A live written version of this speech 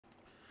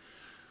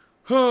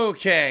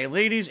Okay,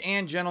 ladies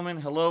and gentlemen,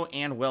 hello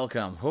and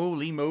welcome.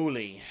 Holy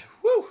moly.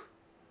 Woo!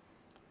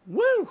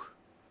 Woo!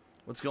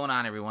 What's going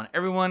on, everyone?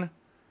 Everyone,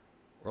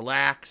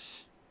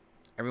 relax.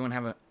 Everyone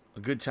have a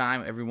good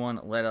time. Everyone,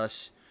 let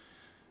us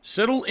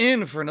settle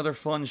in for another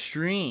fun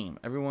stream.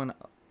 Everyone,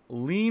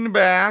 lean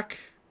back.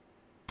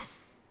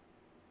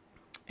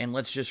 And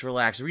let's just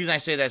relax. The reason I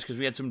say that is because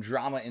we had some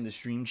drama in the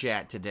stream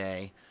chat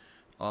today.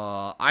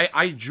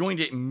 I joined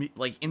it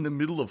like in the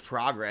middle of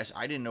progress.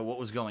 I didn't know what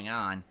was going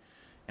on.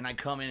 And I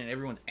come in and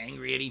everyone's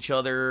angry at each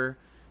other.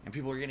 And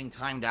people are getting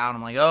timed out.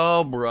 I'm like,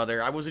 oh,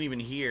 brother, I wasn't even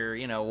here.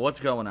 You know, what's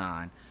going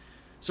on?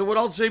 So what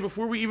I'll say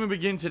before we even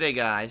begin today,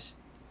 guys,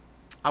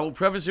 I will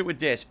preface it with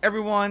this.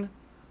 Everyone,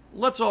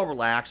 let's all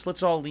relax.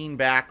 Let's all lean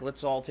back.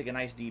 Let's all take a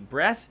nice deep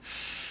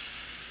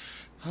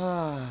breath.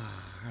 All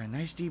right,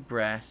 nice deep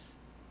breath.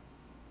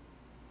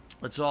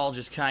 Let's all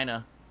just kind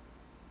of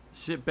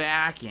sit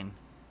back and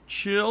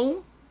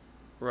chill,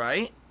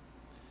 right?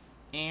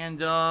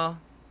 And,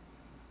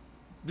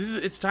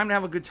 it's time to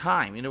have a good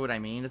time, you know what I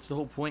mean? That's the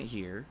whole point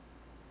here,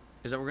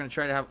 is that we're going to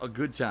try to have a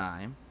good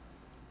time,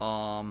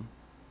 and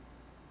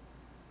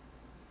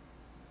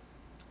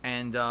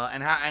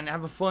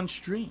have a fun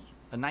stream,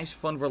 a nice,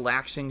 fun,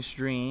 relaxing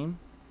stream,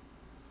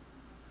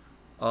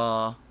 you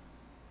know,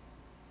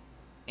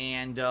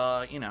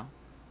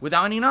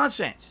 without any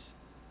nonsense,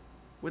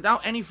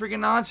 without any friggin'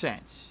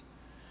 nonsense.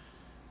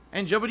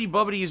 And Jubbity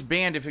Bubbity is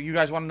banned. If you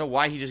guys want to know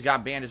why he just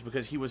got banned, is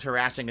because he was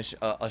harassing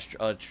a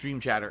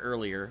stream chatter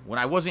earlier when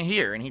I wasn't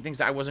here, and he thinks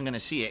that I wasn't going to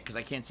see it because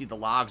I can't see the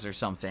logs or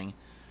something.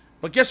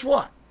 But guess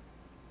what?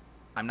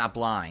 I'm not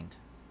blind.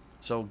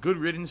 So good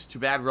riddance to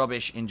bad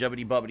rubbish in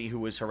Jubbity Bubbity, who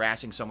was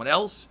harassing someone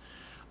else.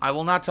 I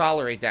will not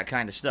tolerate that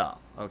kind of stuff.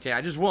 Okay,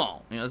 I just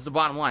won't. You know, that's the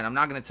bottom line. I'm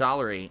not going to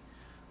tolerate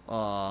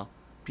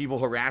people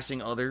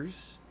harassing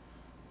others.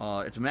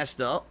 It's messed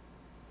up.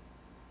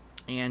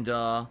 And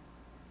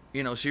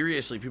you know,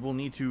 seriously, people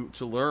need to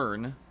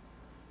learn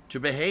to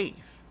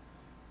behave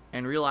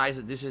and realize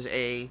that this is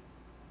a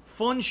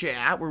fun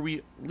chat where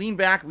we lean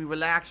back, we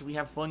relax, we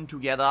have fun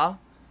together,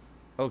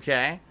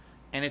 okay?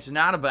 And it's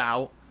not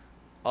about,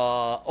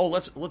 oh,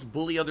 let's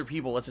bully other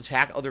people, let's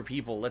attack other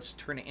people, let's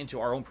turn it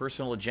into our own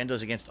personal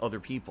agendas against other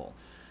people,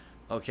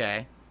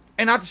 okay?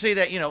 And not to say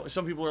that, you know,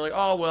 some people are like,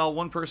 oh, well,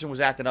 one person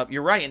was acting up.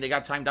 You're right, and they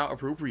got timed out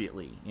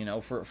appropriately, you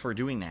know, for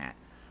doing that.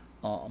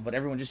 But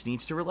everyone just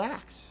needs to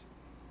relax.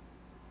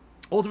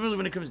 Ultimately,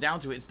 when it comes down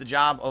to it, it's the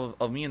job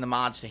of me and the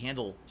mods to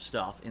handle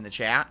stuff in the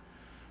chat,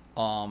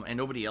 and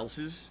nobody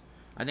else's.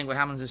 I think what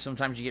happens is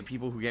sometimes you get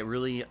people who get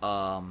really,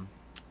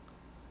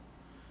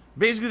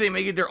 basically they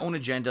make it their own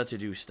agenda to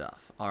do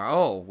stuff. Or,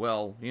 oh,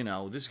 well, you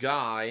know, this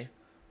guy,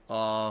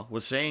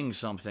 was saying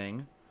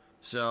something,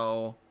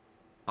 so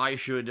I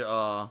should,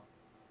 or,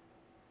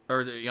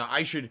 you know,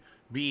 I should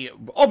be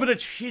up in a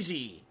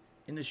tizzy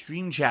in the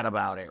stream chat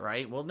about it,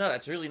 right? Well, no,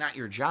 that's really not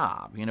your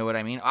job. You know what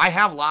I mean? I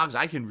have logs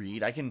I can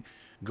read. I can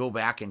go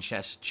back and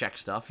check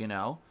stuff, you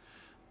know?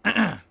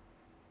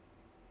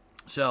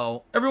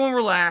 So, everyone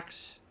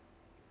relax.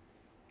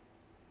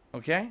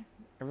 Okay?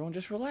 Everyone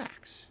just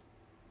relax.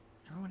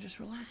 Everyone just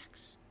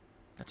relax.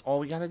 That's all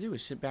we gotta do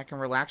is sit back and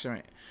relax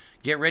and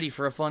get ready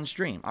for a fun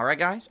stream. Alright,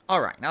 guys?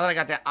 Alright, now that I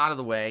got that out of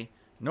the way,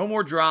 no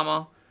more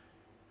drama.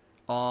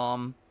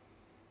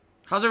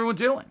 How's everyone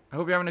doing? I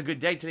hope you're having a good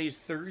day. Today is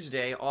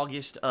Thursday,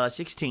 August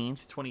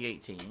 16th,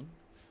 2018.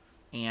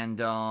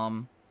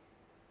 And,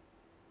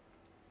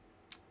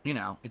 you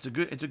know, it's a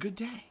good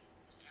day.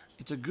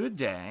 It's a good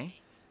day.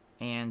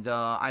 And,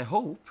 I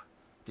hope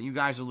that you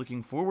guys are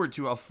looking forward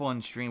to a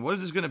fun stream. What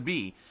is this going to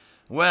be?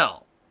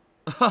 Well,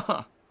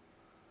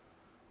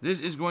 this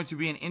is going to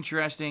be an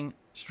interesting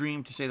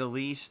stream, to say the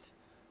least.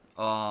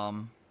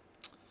 Hold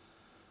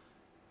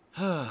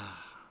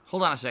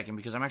on a second,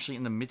 because I'm actually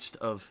in the midst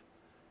of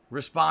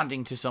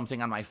responding to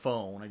something on my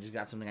phone. I just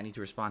got something I need to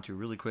respond to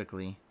really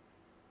quickly.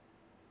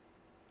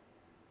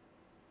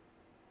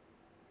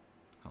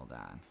 Hold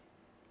on.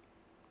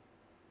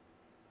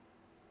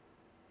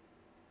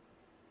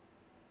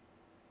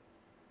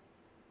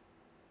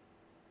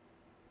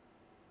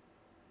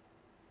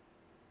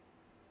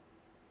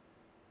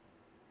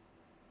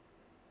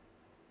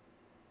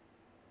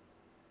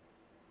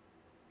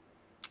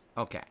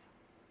 Okay.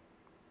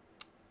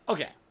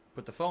 Okay.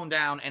 Put the phone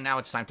down, and now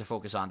it's time to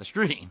focus on the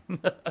stream.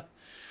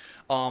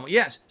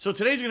 Yes, so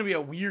today's going to be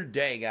a weird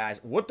day, guys.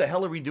 What the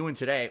hell are we doing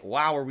today?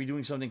 Wow, are we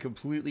doing something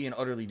completely and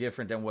utterly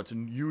different than what's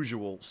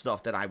usual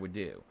stuff that I would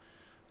do?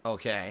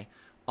 Okay.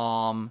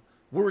 We're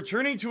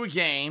returning to a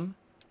game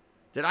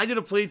that I did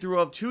a playthrough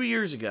of 2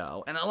 years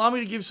ago. And allow me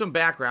to give some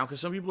background, because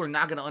some people are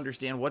not going to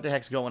understand what the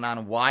heck's going on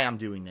and why I'm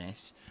doing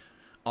this.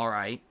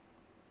 Alright.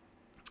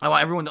 I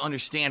want everyone to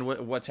understand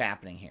what's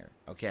happening here,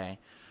 okay?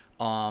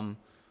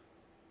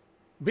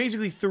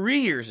 Basically, 3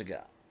 years ago,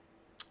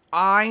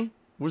 I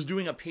was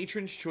doing a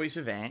Patron's Choice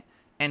event,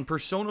 and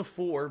Persona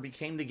 4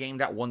 became the game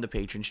that won the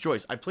Patron's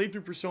Choice. I played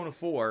through Persona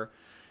 4,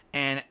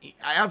 and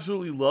I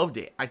absolutely loved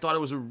it. I thought it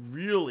was a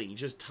really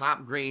just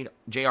top-grade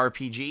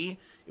JRPG.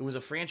 It was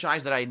a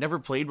franchise that I had never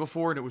played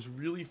before, and it was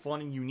really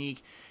fun and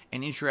unique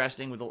and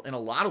interesting in a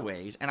lot of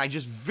ways, and I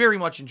just very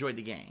much enjoyed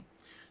the game.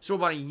 So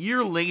about a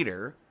year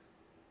later,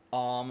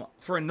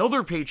 for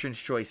another Patron's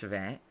Choice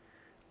event,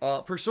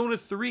 Persona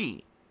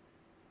 3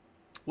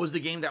 was the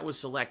game that was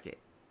selected.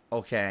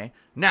 Okay?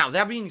 Now,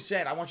 that being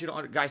said, I want you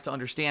guys to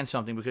understand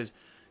something, because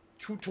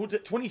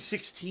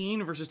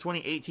 2016 versus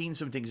 2018,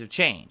 some things have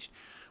changed.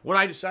 What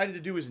I decided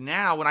to do is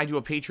now, when I do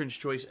a Patron's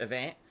Choice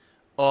event,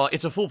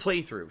 it's a full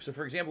playthrough. So,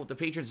 for example, if the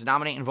patrons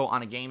nominate and vote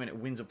on a game and it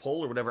wins a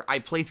poll or whatever, I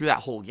play through that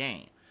whole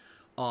game.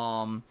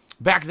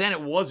 Back then,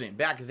 it wasn't.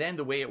 Back then,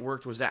 the way it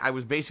worked was that I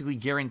was basically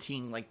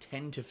guaranteeing like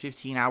 10 to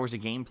 15 hours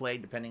of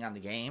gameplay, depending on the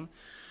game.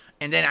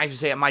 And then I should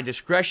say, at my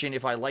discretion,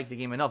 if I liked the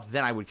game enough,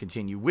 then I would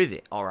continue with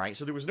it. All right.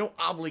 So there was no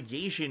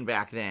obligation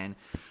back then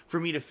for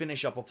me to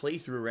finish up a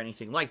playthrough or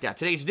anything like that.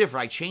 Today it's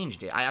different. I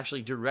changed it. I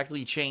actually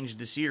directly changed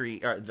the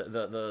series, or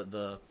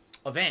the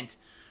event,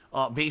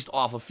 based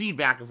off of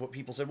feedback of what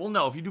people said. Well,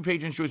 no, if you do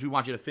Patron's Choice, we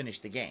want you to finish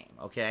the game.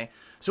 Okay.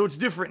 So it's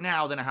different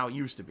now than how it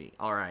used to be.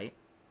 All right.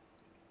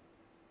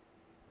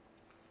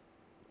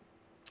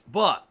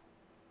 But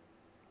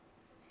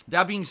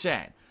that being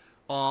said,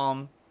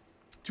 2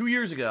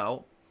 years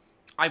ago,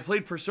 I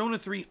played Persona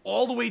 3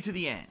 all the way to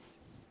the end.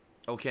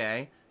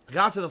 Okay? I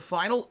got to the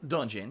final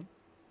dungeon,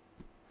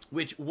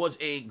 which was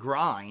a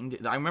grind.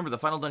 I remember the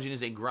final dungeon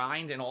is a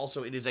grind, and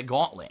also it is a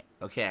gauntlet.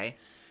 Okay?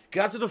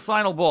 Got to the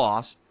final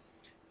boss,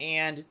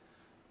 and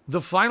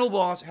the final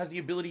boss has the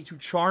ability to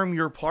charm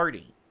your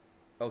party.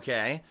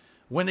 Okay?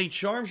 When they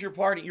charms your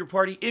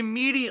party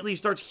immediately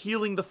starts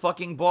healing the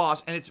fucking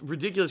boss, and it's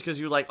ridiculous because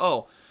you're like,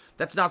 oh,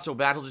 that's not so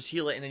bad, he'll just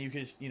heal it, and then you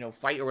can just,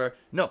 fight or whatever.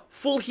 No,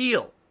 full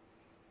heal.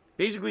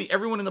 Basically,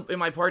 everyone in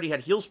my party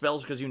had heal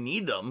spells because you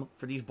need them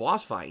for these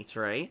boss fights,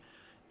 right?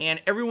 And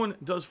everyone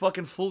does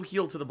fucking full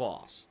heal to the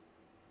boss.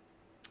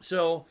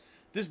 So,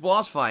 this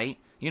boss fight,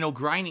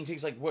 grinding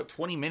takes like,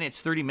 20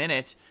 minutes, 30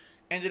 minutes,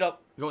 ended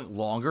up going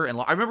longer and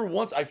longer. I remember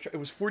once, it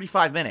was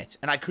 45 minutes,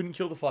 and I couldn't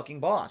kill the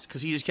fucking boss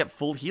because he just kept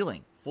full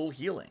healing. So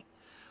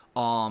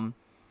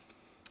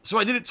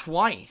I did it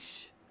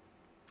twice.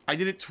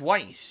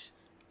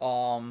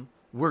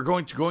 We're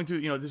going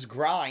through, this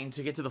grind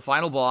to get to the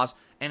final boss,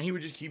 and he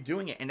would just keep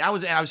doing it. And I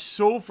was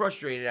so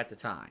frustrated at the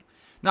time.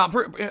 Now,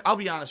 I'll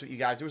be honest with you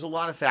guys. There was a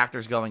lot of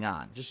factors going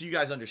on, just so you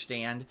guys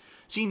understand.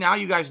 See, now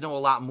you guys know a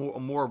lot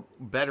more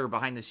better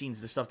behind the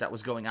scenes, the stuff that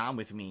was going on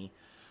with me,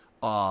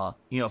 a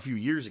few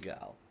years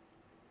ago.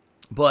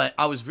 But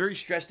I was very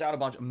stressed out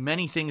about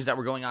many things that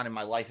were going on in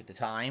my life at the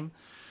time.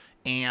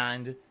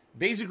 And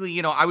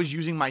basically, I was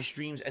using my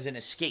streams as an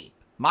escape.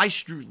 My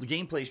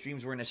gameplay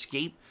streams were an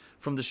escape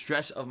from the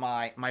stress of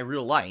my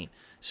real life.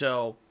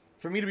 So,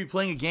 for me to be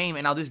playing a game,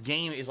 and now this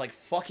game is like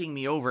fucking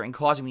me over and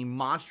causing me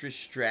monstrous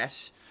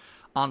stress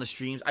on the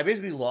streams, I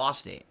basically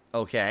lost it,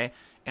 okay?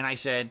 And I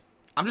said,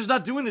 I'm just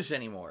not doing this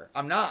anymore.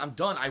 I'm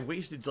done. I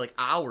wasted like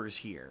hours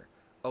here,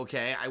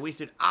 okay? I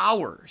wasted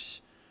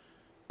hours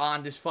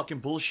on this fucking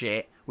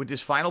bullshit with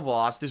this final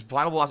boss. This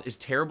final boss is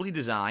terribly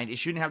designed. It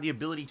shouldn't have the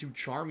ability to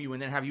charm you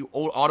and then have you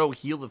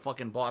auto-heal the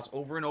fucking boss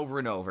over and over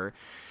and over.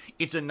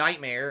 It's a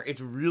nightmare.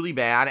 It's really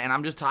bad, and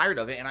I'm just tired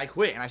of it, and I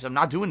quit. And I said, I'm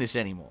not doing this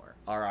anymore,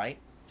 all right?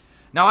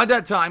 Now, at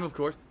that time, of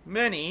course,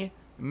 many,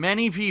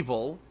 many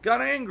people got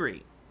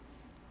angry.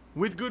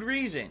 With good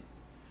reason.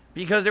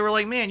 Because they were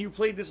like, man, you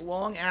played this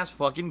long-ass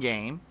fucking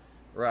game,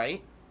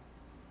 right?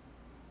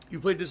 You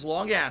played this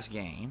long-ass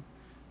game,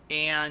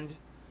 and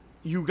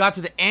you got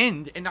to the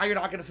end, and now you're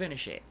not going to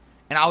finish it.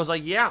 And I was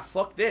like, yeah,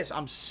 fuck this.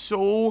 I'm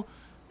so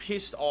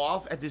pissed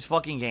off at this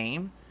fucking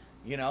game,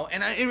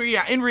 And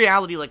in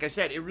reality, like I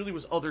said, it really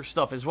was other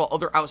stuff as well.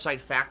 Other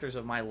outside factors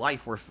of my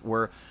life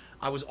where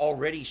I was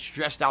already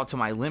stressed out to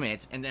my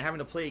limits. And then having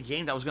to play a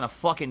game that was going to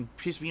fucking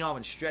piss me off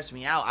and stress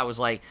me out. I was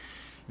like,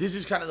 this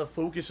is kind of the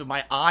focus of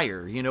my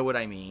ire. You know what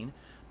I mean?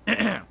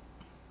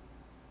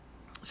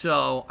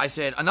 So I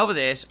said, enough of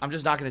this. I'm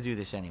just not going to do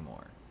this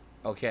anymore.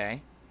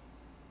 Okay?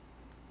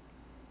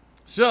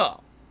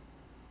 So,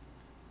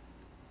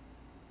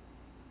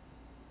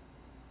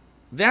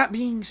 that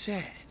being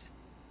said,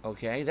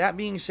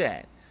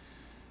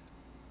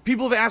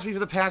 people have asked me for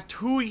the past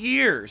 2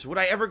 years, would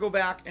I ever go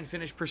back and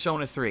finish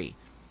Persona 3?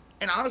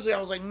 And honestly, I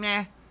was like,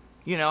 nah,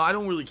 I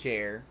don't really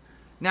care.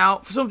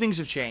 Now, some things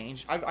have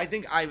changed. I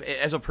think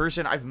as a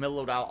person, I've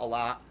mellowed out a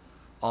lot.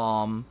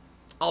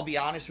 I'll be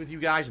honest with you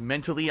guys,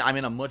 mentally, I'm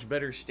in a much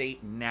better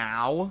state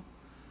now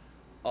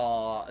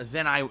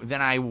than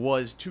I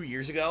was 2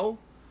 years ago.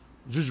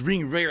 Just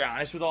being very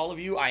honest with all of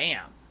you, I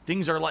am.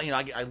 Things are like,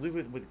 I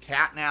live with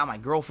Kat now. My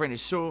girlfriend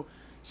is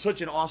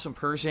such an awesome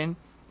person.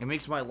 It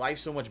makes my life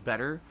so much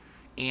better.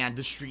 And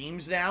the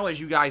streams now, as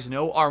you guys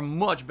know, are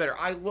much better.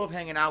 I love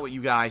hanging out with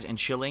you guys and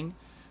chilling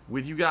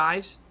with you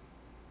guys.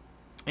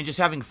 And just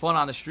having fun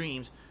on the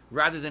streams.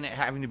 Rather than it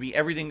having to be,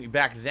 everything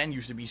back then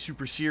used to be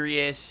super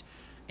serious.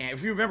 And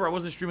if you remember, I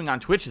wasn't streaming on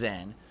Twitch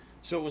then.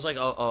 So it was like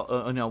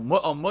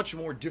a much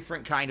more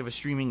different kind of a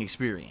streaming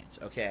experience,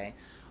 okay?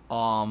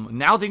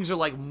 Now things are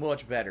like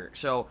much better.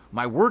 So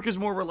my work is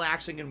more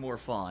relaxing and more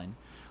fun.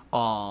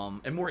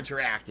 and more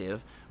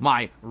interactive.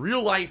 My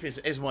real life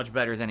is much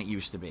better than it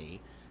used to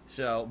be.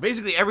 So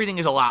basically everything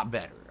is a lot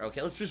better.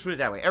 Okay, let's just put it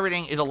that way.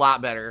 Everything is a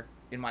lot better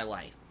in my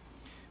life.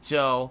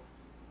 So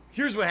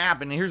here's what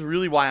happened, and here's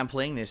really why I'm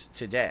playing this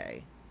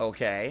today.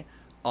 Okay.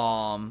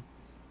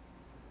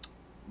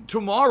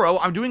 Tomorrow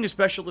I'm doing a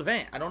special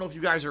event. I don't know if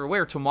you guys are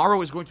aware.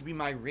 Tomorrow is going to be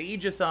my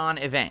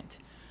Rageathon event,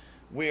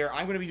 where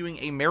I'm going to be doing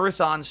a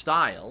marathon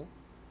style,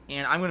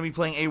 and I'm going to be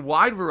playing a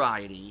wide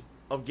variety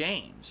of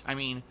games. I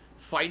mean,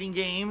 fighting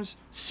games,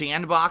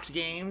 sandbox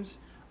games,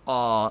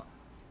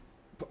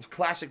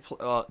 classic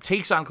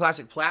takes on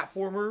classic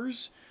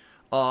platformers,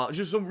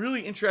 just some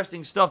really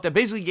interesting stuff. That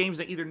basically games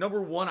that either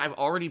number one I've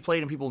already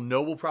played and people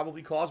know will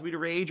probably cause me to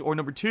rage, or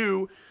number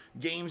two,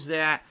 games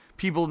that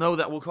people know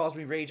that will cause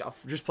me rage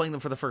just playing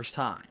them for the first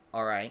time.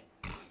 All right.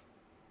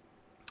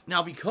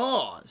 Now,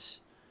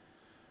 because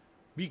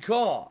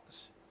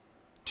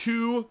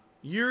 2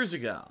 years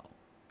ago,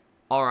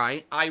 all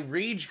right, I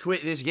rage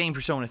quit this game,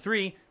 Persona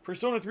 3.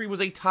 Persona 3 was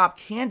a top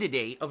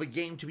candidate of a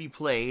game to be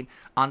played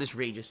on this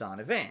Rageathon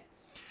event.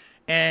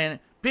 And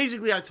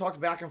basically, I talked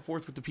back and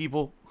forth with the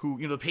people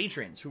who, the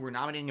patrons who were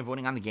nominating and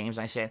voting on the games.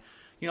 And I said,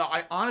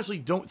 I honestly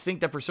don't think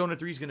that Persona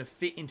 3 is going to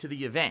fit into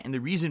the event. And the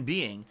reason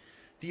being,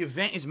 the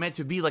event is meant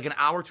to be like an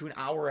hour to an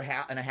hour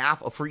and a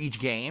half for each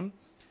game.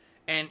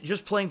 And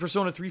just playing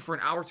Persona 3 for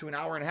an hour to an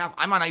hour and a half,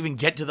 I might not even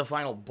get to the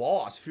final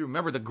boss. If you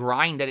remember the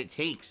grind that it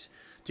takes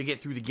to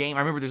get through the game. I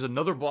remember there's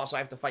another boss I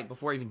have to fight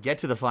before I even get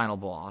to the final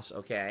boss,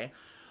 okay?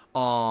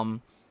 I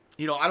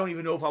don't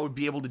even know if I would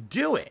be able to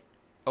do it,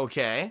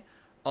 okay?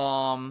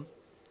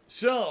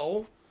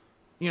 So,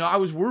 I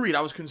was worried,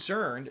 I was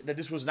concerned that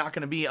this was not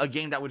going to be a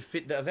game that would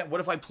fit the event. What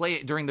if I play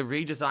it during the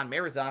Rageathon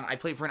Marathon, I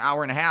play for an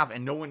hour and a half,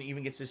 and no one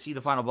even gets to see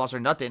the final boss or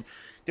nothing?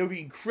 That would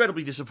be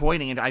incredibly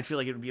disappointing, and I'd feel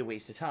like it would be a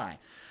waste of time.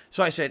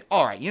 So I said,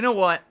 all right, you know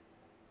what?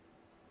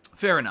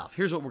 Fair enough.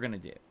 Here's what we're going to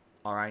do,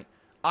 all right?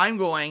 I'm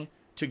going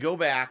to go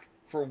back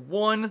for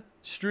one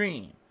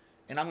stream,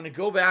 and I'm going to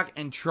go back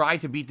and try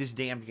to beat this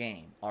damned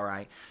game, all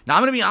right? Now,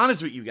 I'm going to be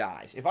honest with you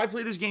guys. If I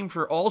play this game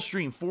for all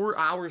stream, 4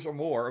 hours or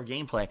more of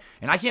gameplay,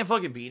 and I can't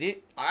fucking beat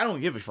it, I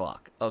don't give a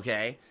fuck,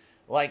 okay?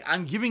 Like,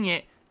 I'm giving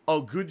it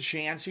a good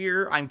chance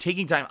here. I'm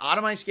taking time out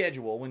of my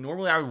schedule when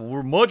normally I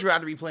would much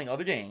rather be playing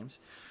other games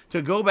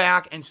to go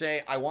back and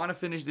say, I want to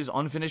finish this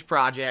unfinished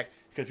project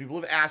because people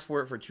have asked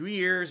for it for 2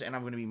 years, and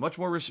I'm going to be much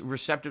more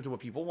receptive to what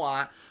people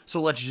want,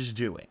 so let's just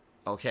do it,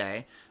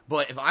 okay?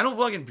 But if I don't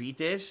fucking beat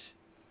this,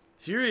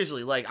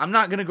 seriously, like, I'm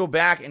not going to go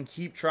back and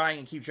keep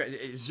trying.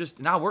 It's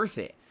just not worth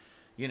it,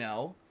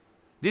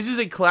 This is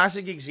a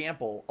classic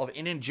example of,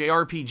 in a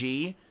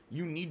JRPG,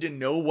 you need to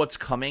know what's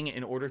coming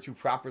in order to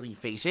properly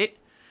face it,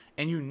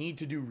 and you need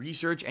to do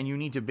research, and you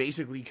need to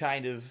basically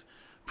kind of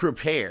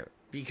prepare.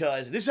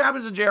 Because this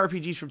happens in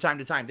JRPGs from time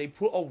to time. They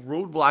put a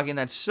roadblock in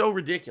that's so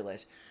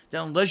ridiculous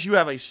that unless you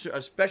have a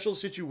special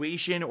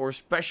situation or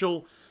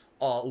special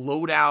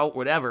loadout,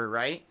 whatever,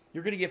 right,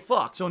 you're going to get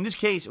fucked. So in this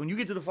case, when you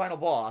get to the final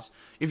boss,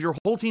 if your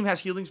whole team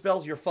has healing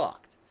spells, you're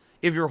fucked.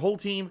 If your whole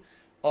team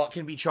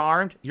can be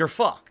charmed, you're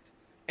fucked.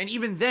 And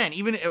even then,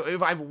 even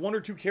if I have 1 or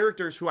 2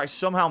 characters who I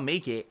somehow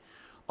make it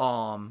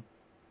that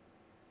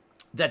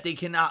they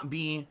cannot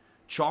be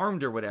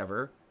charmed or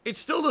whatever, it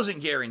still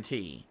doesn't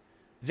guarantee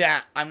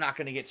that I'm not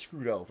going to get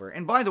screwed over.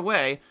 And by the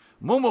way,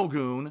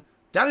 Momogoon,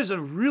 that is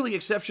a really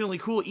exceptionally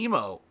cool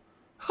emote.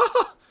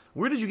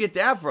 Where did you get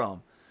that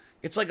from?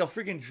 It's like a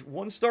freaking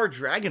 1-star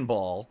Dragon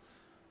Ball.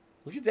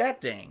 Look at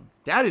that thing.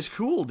 That is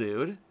cool,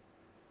 dude.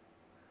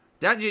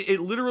 It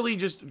literally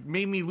just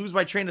made me lose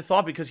my train of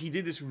thought because he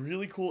did this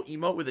really cool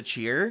emote with a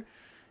cheer.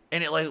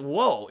 And it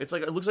whoa. It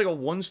looks like a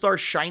 1-star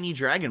shiny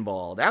Dragon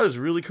Ball. That was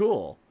really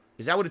cool.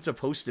 Is that what it's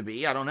supposed to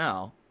be? I don't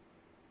know.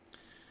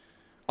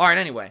 Alright,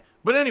 anyway.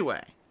 But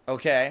anyway,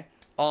 okay.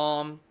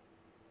 I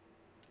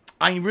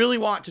really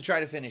want to try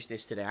to finish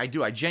this today. I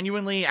do. I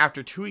genuinely,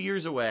 after 2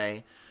 years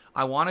away,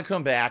 I want to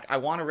come back. I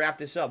want to wrap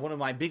this up. One of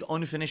my big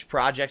unfinished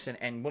projects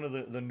and one of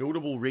the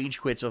notable rage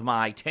quits of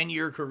my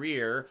 10-year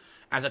career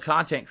as a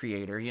content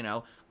creator,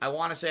 I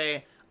want to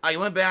say I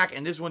went back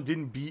and this one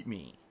didn't beat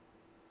me.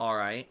 All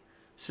right.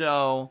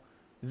 So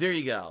there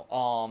you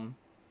go.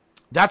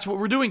 That's what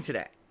we're doing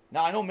today.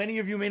 Now, I know many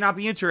of you may not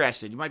be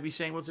interested. You might be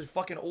saying, well, it's a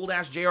fucking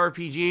old-ass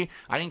JRPG.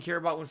 I didn't care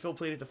about when Phil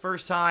played it the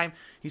first time.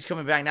 He's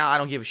coming back now. I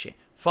don't give a shit.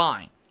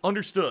 Fine.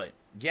 Understood.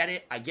 Get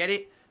it. I get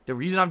it. The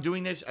reason I'm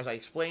doing this, as I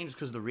explained, is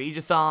because the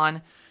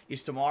Rageathon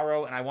is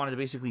tomorrow, and I wanted to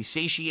basically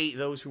satiate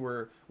those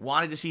who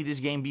wanted to see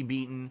this game be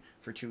beaten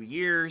for 2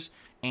 years,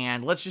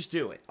 and let's just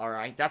do it, all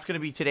right? That's going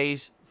to be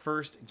today's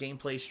first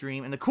gameplay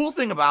stream, and the cool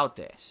thing about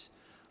this,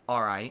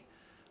 all right,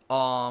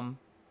 the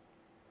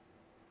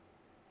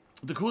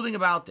cool thing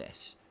about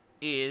this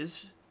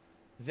is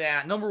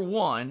that, number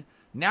one,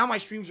 now my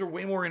streams are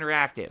way more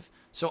interactive.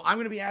 So I'm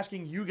going to be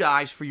asking you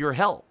guys for your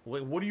help.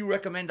 What do you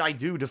recommend I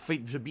do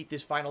to beat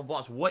this final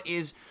boss? What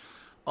is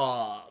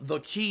the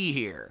key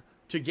here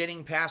to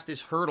getting past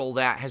this hurdle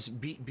that has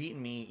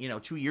beaten me,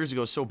 2 years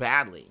ago so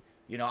badly?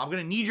 You know, I'm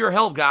going to need your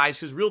help, guys,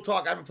 because real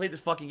talk, I haven't played this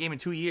fucking game in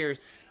 2 years.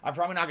 I'm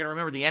probably not going to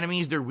remember the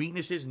enemies, their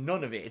weaknesses,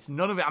 none of it. It's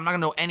none of it. I'm not going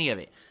to know any of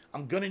it.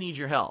 I'm going to need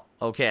your help,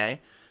 okay?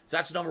 So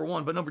that's number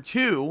one. But number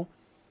two,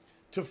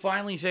 to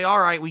finally say, all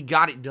right, we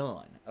got it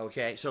done,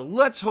 okay? So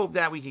let's hope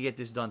that we can get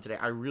this done today.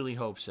 I really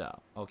hope so,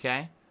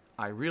 okay?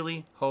 I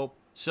really hope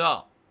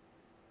so.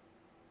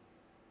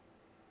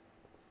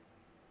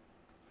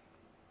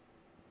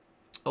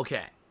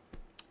 Okay.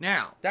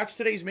 Now, that's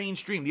today's main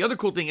stream. The other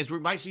cool thing is we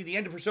might see the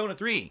end of Persona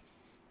 3.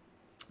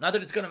 Not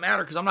that it's going to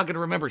matter, because I'm not going to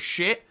remember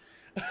shit.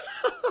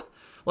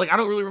 Like, I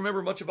don't really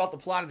remember much about the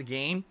plot of the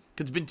game,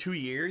 because it's been 2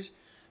 years.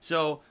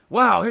 So,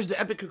 wow, here's the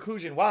epic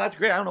conclusion. Wow, that's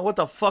great. I don't know what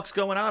the fuck's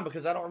going on,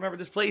 because I don't remember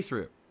this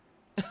playthrough.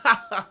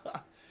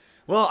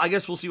 Well, I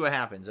guess we'll see what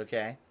happens,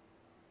 okay?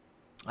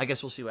 I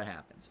guess we'll see what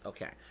happens.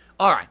 Okay.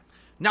 All right.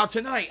 Now,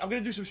 tonight, I'm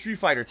going to do some Street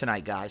Fighter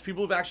tonight, guys.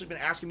 People have actually been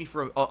asking me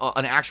for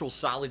an actual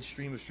solid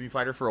stream of Street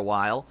Fighter for a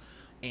while.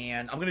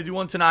 And I'm going to do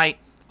one tonight.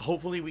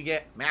 Hopefully, we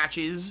get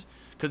matches,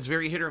 because it's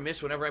very hit or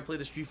miss whenever I play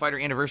the Street Fighter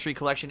Anniversary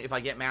Collection, if I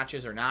get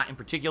matches or not. In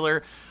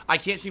particular, I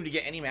can't seem to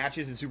get any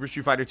matches in Super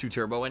Street Fighter 2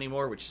 Turbo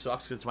anymore, which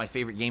sucks, because it's my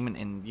favorite game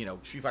in you know,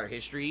 Street Fighter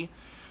history.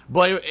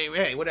 But,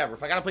 hey, whatever.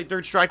 If I got to play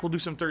Third Strike, we'll do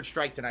some Third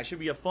Strike tonight. Should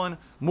be a fun,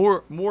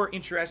 more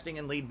interesting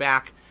and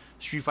laid-back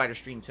Street Fighter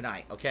stream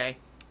tonight, okay?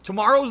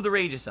 Tomorrow's the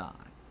Rageathon.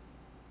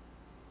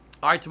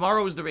 All right,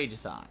 tomorrow is the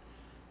Rageathon.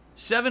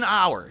 7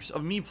 hours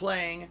of me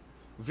playing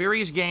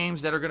various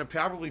games that are going to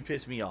probably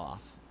piss me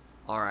off,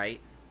 all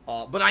right?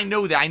 But I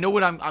know that. I know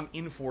what I'm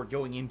in for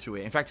going into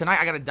it. In fact, tonight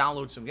I got to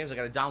download some games. I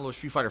got to download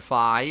Street Fighter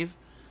 5.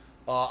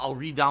 I'll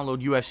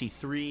re-download UFC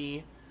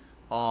 3,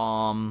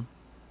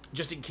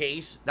 just in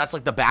case. That's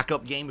like the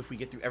backup game if we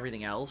get through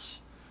everything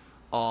else.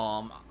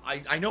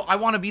 I know I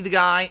Want to Be the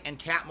Guy and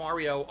Cat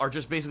Mario are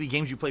just basically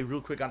games you play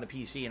real quick on the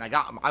PC, and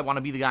I Want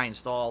to Be the Guy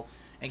installed.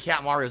 And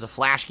Cat Mario is a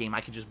flash game I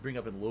can just bring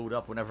up and load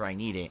up whenever I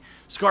need it.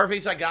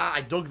 Scarface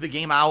I dug the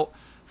game out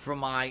from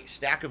my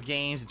stack of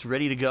games. It's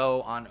ready to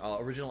go on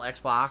original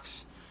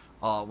Xbox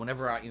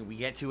whenever we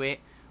get to it.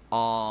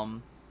 I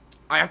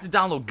have to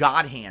download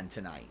God Hand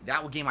tonight.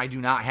 That game I do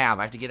not have.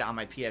 I have to get it on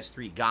my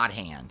PS3, God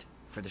Hand,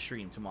 for the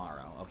stream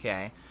tomorrow,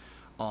 okay?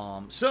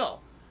 So,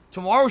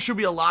 tomorrow should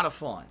be a lot of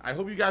fun. I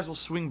hope you guys will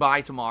swing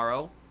by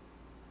tomorrow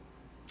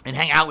and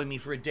hang out with me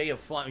for a day of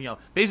fun, you know,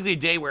 basically a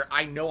day where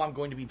I know I'm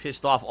going to be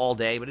pissed off all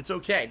day, but it's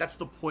okay. That's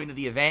the point of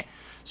the event.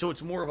 So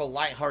it's more of a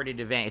lighthearted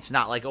event. It's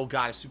not like, oh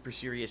God, it's super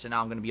serious and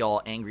now I'm going to be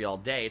all angry all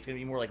day. It's going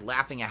to be more like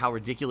laughing at how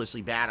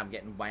ridiculously bad I'm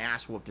getting my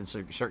ass whooped in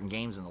certain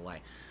games in the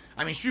way.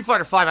 I mean, Street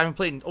Fighter 5, I haven't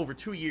played in over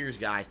 2 years,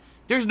 guys.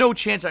 There's no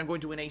chance I'm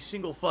going to win a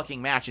single fucking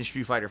match in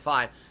Street Fighter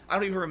 5. I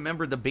don't even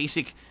remember the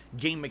basic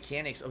game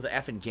mechanics of the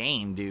effing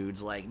game,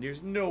 dudes. Like,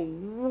 there's no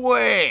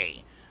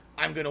way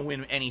I'm going to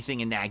win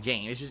anything in that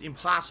game. It's just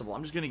impossible.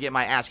 I'm just going to get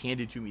my ass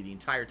handed to me the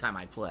entire time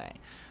I play.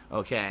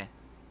 Okay?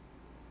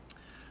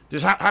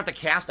 There's half the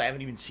cast I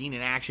haven't even seen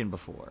in action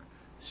before.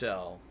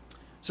 So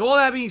all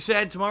that being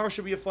said, tomorrow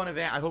should be a fun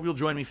event. I hope you'll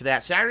join me for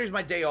that. Saturday's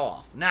my day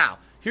off. Now,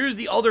 here's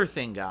the other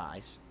thing,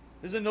 guys.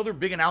 This is another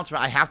big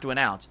announcement I have to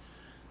announce.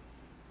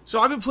 So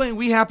I've been playing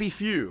We Happy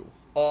Few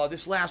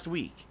this last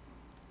week.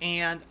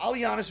 And I'll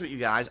be honest with you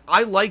guys.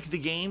 I like the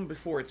game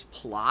for its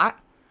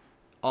plot.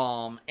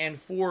 And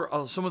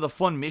for some of the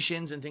fun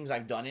missions and things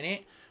I've done in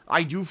it.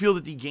 I do feel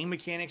that the game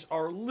mechanics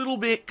are a little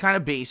bit kind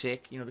of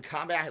basic. You know, the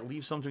combat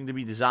leaves something to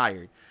be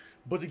desired.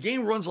 But the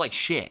game runs like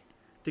shit.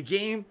 The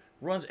game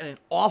runs at an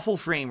awful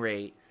frame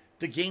rate.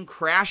 The game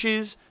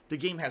crashes. The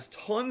game has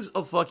tons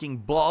of fucking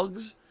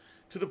bugs.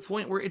 To the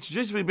point where it's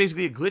just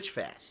basically a glitch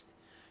fest.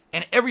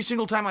 And every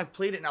single time I've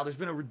played it now, there's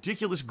been a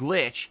ridiculous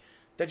glitch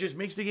that just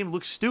makes the game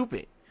look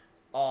stupid.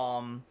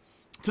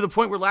 To the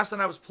point where last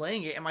time I was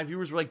playing it, and my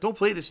viewers were like, don't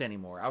play this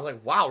anymore. I was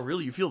like, wow,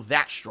 really? You feel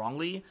that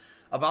strongly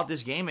about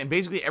this game? And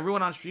basically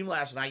everyone on stream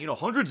last night, you know,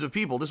 hundreds of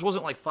people. This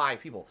wasn't like 5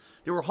 people.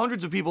 There were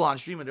hundreds of people on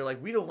stream, and they're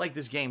like, we don't like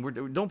this game. We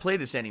don't play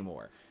this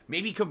anymore.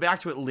 Maybe come back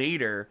to it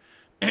later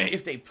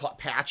if they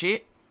patch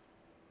it,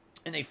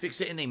 and they fix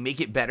it, and they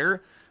make it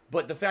better.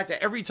 But the fact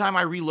that every time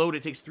I reload,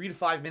 it takes 3 to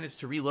 5 minutes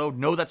to reload.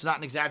 No, that's not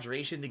an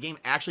exaggeration. The game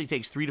actually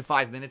takes 3 to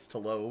 5 minutes to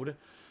load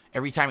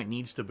every time it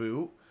needs to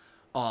boot.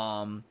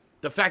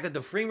 The fact that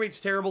the frame rate's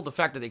terrible, the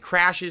fact that it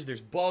crashes, there's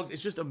bugs,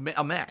 it's just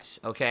a mess,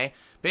 okay?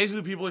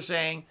 Basically, people are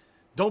saying,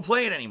 don't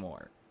play it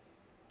anymore.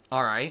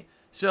 All right?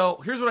 So,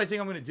 here's what I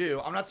think I'm going to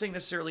do. I'm not saying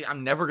necessarily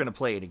I'm never going to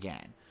play it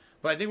again.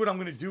 But I think what I'm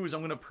going to do is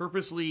I'm going to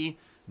purposely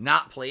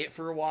not play it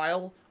for a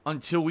while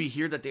until we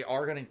hear that they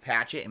are going to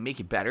patch it and make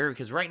it better.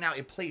 Because right now,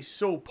 it plays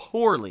so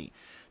poorly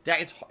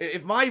that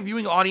if my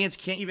viewing audience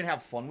can't even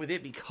have fun with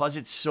it because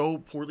it's so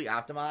poorly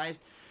optimized,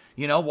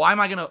 you know, why am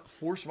I going to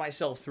force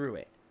myself through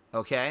it?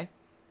 Okay?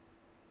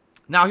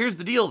 Now, here's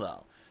the deal,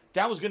 though.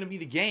 That was going to be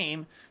the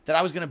game that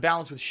I was going to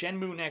balance with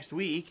Shenmue next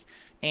week,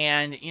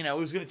 and, you know,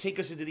 it was going to take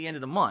us into the end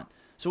of the month.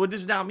 So what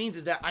this now means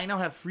is that I now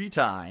have free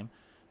time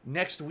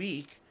next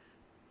week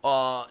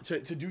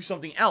to do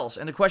something else.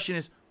 And the question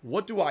is,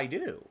 what do I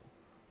do?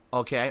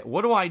 Okay,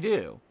 what do I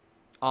do?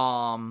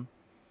 I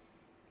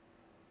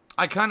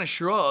I kind of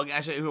shrug. I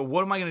said,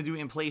 what am I going to do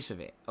in place of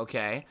it?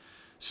 Okay.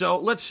 So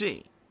let's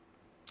see.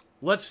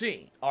 Let's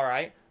see. All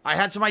right. I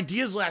had some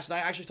ideas last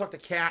night. I actually talked to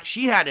Kat.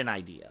 She had an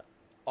idea.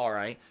 All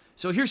right.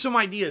 So here's some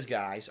ideas,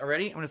 guys.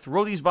 Already? I'm going to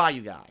throw these by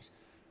you guys.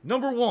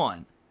 Number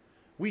one,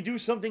 we do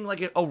something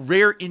like a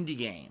rare indie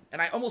game.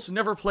 And I almost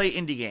never play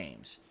indie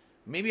games.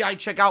 Maybe I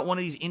check out one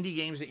of these indie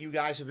games that you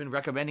guys have been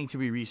recommending to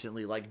me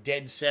recently, like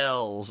Dead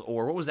Cells,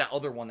 or what was that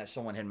other one that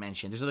someone had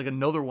mentioned? There's like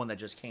another one that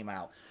just came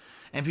out.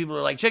 And people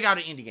are like, check out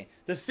an indie game.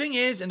 The thing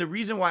is, and the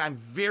reason why I'm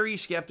very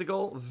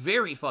skeptical,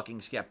 very fucking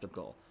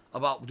skeptical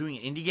about doing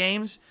indie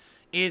games,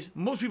 is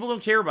most people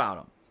don't care about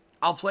them.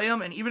 I'll play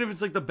them, and even if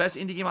it's like the best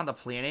indie game on the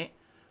planet,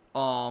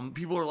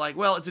 people are like,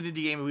 well, it's an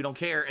indie game and we don't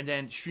care. And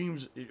then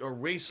streams are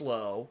way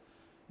slow.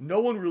 No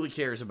one really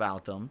cares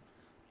about them.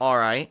 All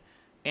right.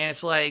 And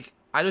it's like,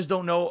 I just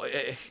don't know.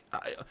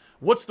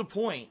 What's the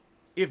point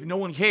if no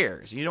one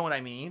cares? You know what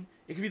I mean?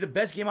 It could be the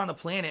best game on the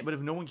planet, but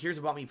if no one cares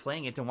about me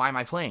playing it, then why am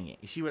I playing it?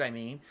 You see what I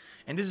mean?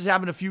 And this has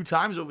happened a few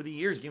times over the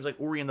years. Games like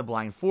Ori and the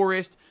Blind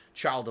Forest,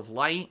 Child of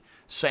Light,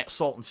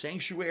 Salt and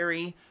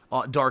Sanctuary,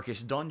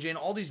 Darkest Dungeon,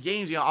 all these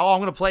games, you know, oh, I'm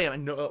going to play them.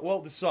 And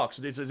well, this sucks.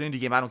 It's an indie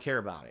game. I don't care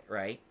about it,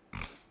 right?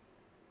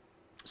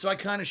 So I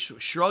kind of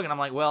shrug, and I'm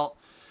like, well,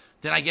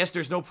 then I guess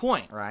there's no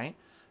point, right?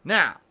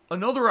 Now,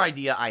 another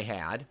idea I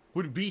had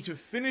would be to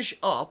finish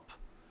up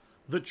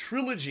the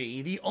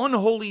trilogy, the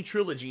unholy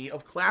trilogy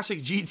of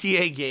classic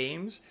GTA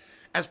games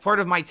as part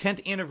of my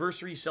 10th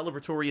anniversary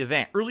celebratory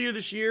event. Earlier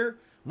this year,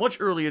 much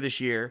earlier this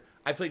year,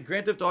 I played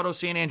Grand Theft Auto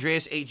San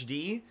Andreas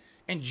HD,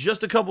 and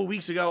just a couple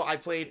weeks ago, I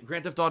played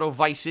Grand Theft Auto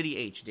Vice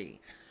City HD.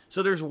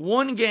 So there's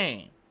one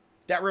game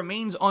that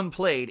remains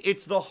unplayed.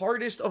 It's the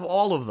hardest of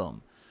all of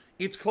them.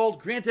 It's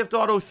called Grand Theft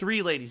Auto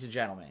 3, ladies and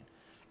gentlemen.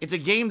 It's a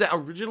game that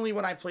originally,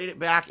 when I played it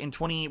back in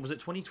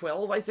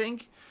 2012, I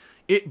think,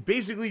 it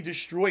basically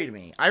destroyed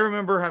me. I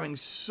remember having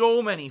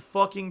so many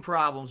fucking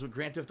problems with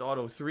Grand Theft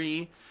Auto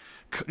 3.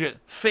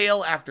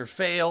 Fail after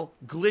fail,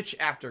 glitch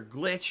after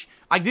glitch.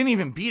 I didn't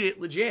even beat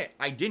it, legit.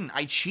 I didn't.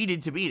 I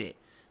cheated to beat it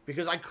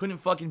because I couldn't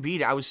fucking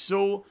beat it. I was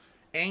so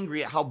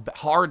angry at how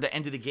hard the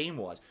end of the game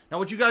was. Now,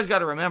 what you guys got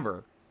to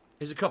remember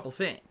is a couple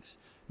things.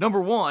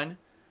 Number one,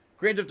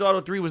 Grand Theft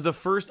Auto 3 was the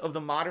first of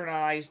the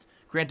modernized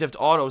Grand Theft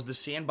Autos, the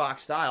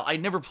sandbox style.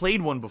 I'd never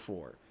played one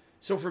before.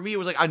 So for me, it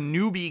was like a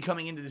newbie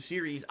coming into the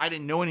series. I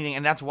didn't know anything,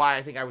 and that's why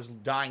I think I was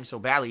dying so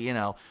badly, you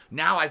know.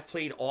 Now I've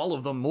played all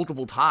of them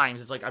multiple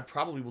times. It's like I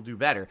probably will do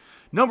better.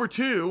 Number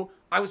two,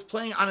 I was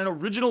playing on an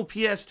original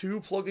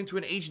PS2 plugged into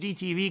an HD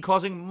TV,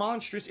 causing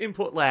monstrous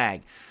input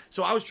lag.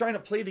 So I was trying to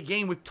play the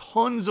game with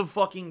tons of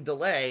fucking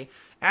delay.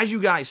 As you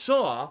guys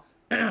saw,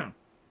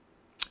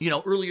 you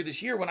know, earlier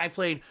this year when I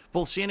played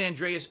both San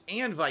Andreas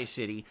and Vice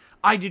City,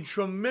 I did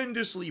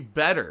tremendously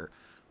better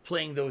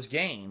playing those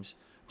games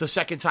the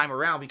second time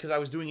around because I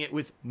was doing it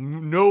with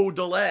no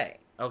delay,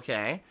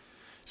 okay?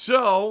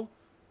 So,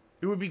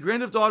 it would be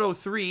Grand Theft Auto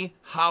 3,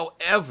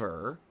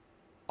 however,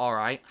 all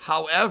right,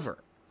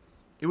 however,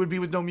 it would be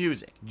with no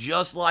music,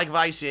 just like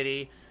Vice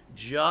City,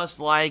 just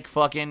like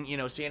fucking, you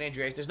know, San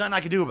Andreas. There's nothing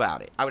I could do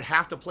about it. I would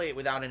have to play it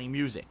without any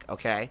music,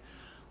 okay?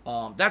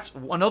 That's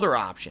another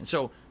option.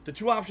 So, the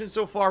two options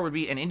so far would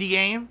be an indie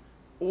game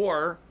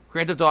or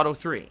Grand Theft Auto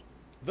 3.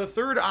 The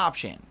third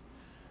option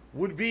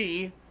would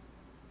be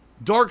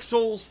Dark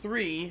Souls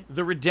 3,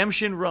 The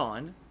Redemption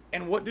Run,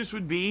 and what this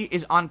would be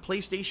is on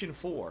PlayStation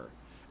 4.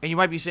 And you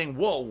might be saying,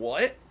 whoa,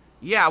 what?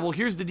 Yeah, well,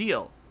 here's the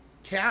deal.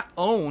 Kat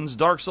owns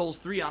Dark Souls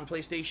 3 on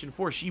PlayStation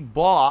 4. She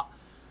bought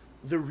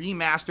the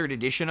remastered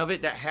edition of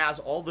it that has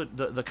all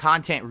the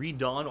content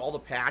redone, all the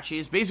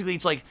patches. Basically,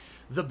 it's like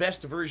the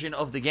best version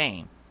of the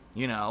game,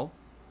 you know?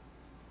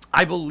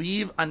 I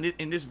believe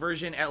in this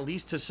version, at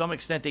least to some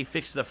extent, they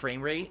fixed the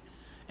frame rate.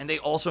 And they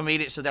also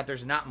made it so that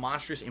there's not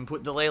monstrous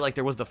input delay like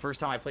there was the first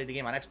time I played the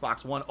game on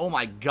Xbox One. Oh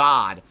my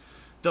god.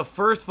 The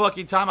first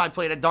fucking time I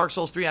played at Dark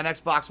Souls 3 on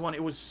Xbox One,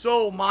 it was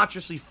so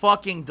monstrously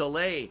fucking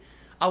delayed.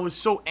 I was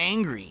so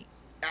angry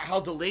at how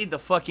delayed the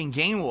fucking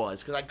game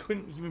was because I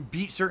couldn't even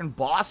beat certain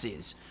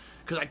bosses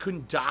because I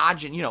couldn't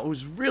dodge, and, you know, it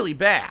was really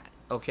bad,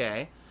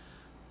 okay?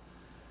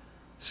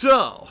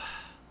 So,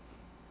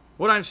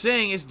 what I'm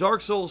saying is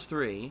Dark Souls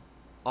 3,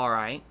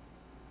 alright?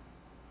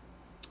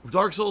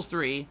 Dark Souls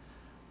 3...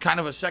 kind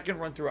of a second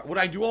run through. Would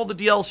I do all the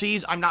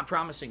DLCs? I'm not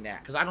promising that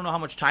because I don't know how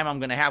much time I'm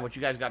going to have. What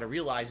you guys got to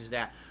realize is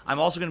that I'm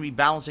also going to be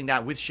balancing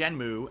that with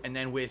Shenmue and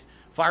then with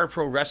Fire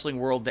Pro Wrestling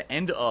World the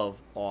end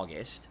of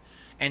August.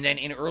 And then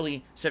in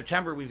early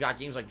September, we've got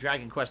games like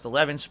Dragon Quest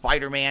XI,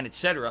 Spider-Man,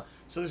 etc.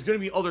 So there's going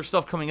to be other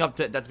stuff coming up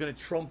that's going to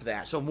trump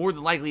that. So more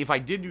than likely, if I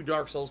did do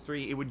Dark Souls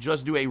 3, it would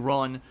just do a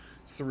run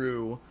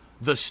through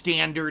the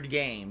standard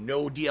game.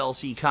 No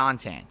DLC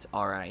content,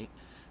 all right?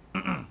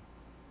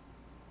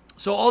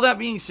 So all that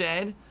being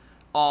said,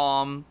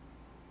 I'm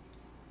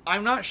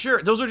not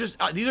sure. These are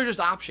just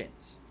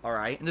options, all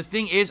right? And the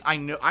thing is,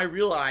 I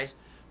realize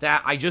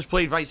that I just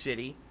played Vice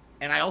City,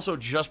 and I also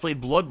just played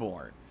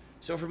Bloodborne.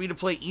 So for me to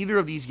play either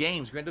of these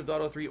games, Grand Theft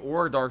Auto 3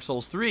 or Dark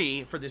Souls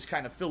 3, for this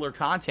kind of filler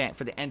content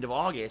for the end of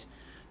August,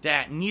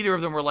 that neither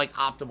of them were like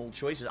optimal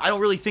choices. I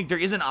don't really think there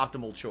is an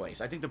optimal choice.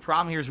 I think the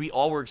problem here is we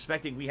all were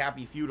expecting We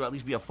Happy Few to at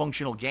least be a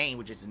functional game,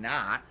 which it's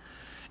not.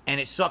 And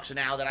it sucks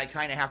now that I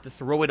kind of have to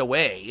throw it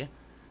away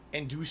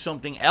and do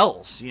something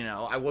else, you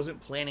know. I wasn't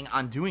planning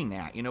on doing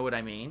that, you know what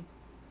I mean?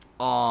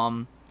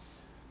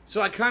 So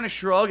I kind of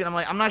shrug, and I'm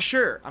like, I'm not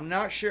sure. I'm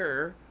not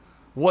sure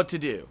what to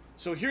do.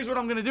 So here's what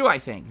I'm going to do, I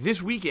think.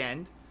 This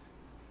weekend,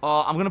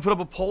 I'm going to put up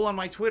a poll on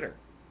my Twitter.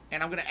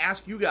 And I'm going to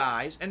ask you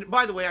guys, and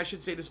by the way, I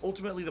should say this,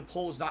 ultimately the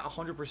poll is not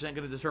 100% going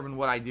to determine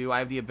what I do. I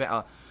have the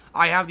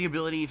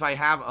ability, if I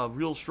have a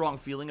real strong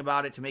feeling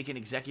about it, to make an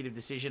executive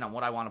decision on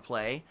what I want to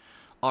play.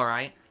 All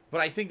right? But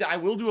I think that I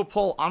will do a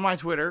poll on my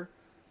Twitter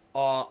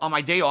on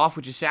my day off,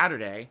 which is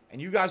Saturday, and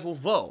you guys will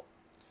vote.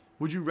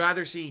 Would you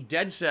rather see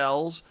Dead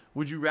Cells?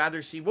 Would you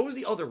rather see, what was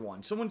the other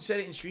one? Someone said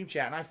it in stream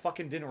chat, and I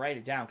fucking didn't write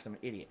it down because I'm an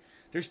idiot.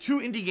 There's 2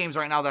 indie games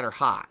right now that are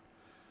hot.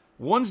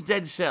 One's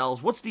Dead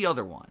Cells. What's the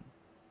other one?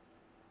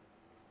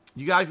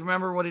 You guys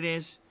remember what it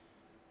is?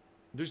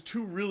 There's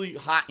 2 really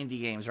hot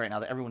indie games right now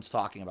that everyone's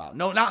talking about.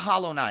 No, not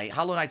Hollow Knight.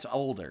 Hollow Knight's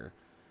older.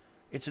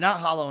 It's not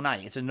Hollow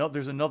Knight.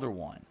 There's another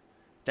one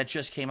that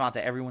just came out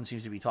that everyone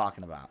seems to be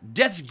talking about.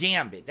 Death's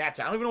Gambit. I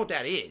don't even know what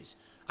that is.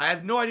 I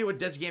have no idea what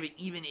Death's Gambit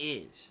even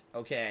is.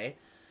 Okay?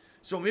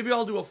 So maybe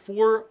I'll do a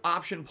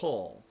 4-option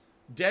poll.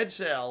 Dead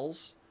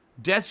Cells,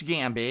 Death's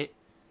Gambit,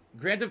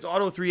 Grand Theft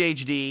Auto 3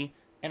 HD,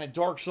 and a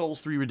Dark Souls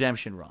 3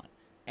 Redemption run.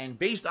 And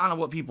based on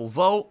what people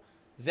vote,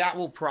 that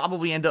will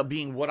probably end up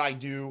being what I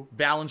do,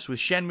 balanced with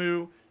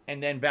Shenmue,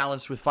 and then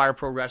balanced with Fire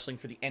Pro Wrestling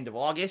for the end of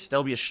August.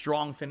 That'll be a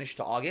strong finish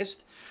to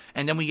August.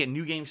 And then we get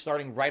new games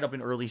starting right up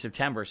in early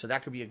September, so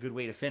that could be a good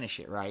way to finish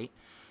it, right?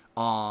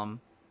 So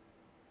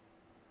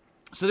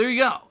there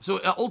you go. So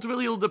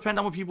ultimately, it'll depend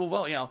on what people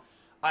vote, you know.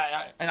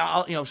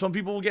 I'll some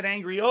people will get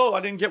angry. Oh,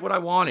 I didn't get what I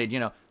wanted, you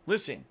know.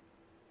 Listen,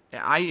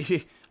 this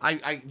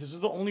is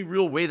the only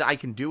real way that I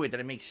can do it, that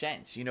it makes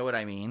sense. You know what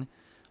I mean?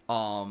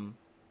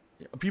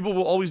 People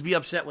will always be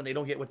upset when they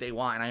don't get what they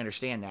want, and I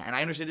understand that. And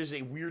I understand this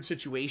is a weird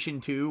situation,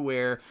 too,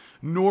 where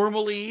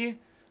normally,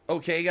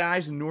 okay,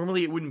 guys,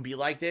 normally it wouldn't be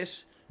like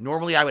this.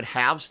 Normally I would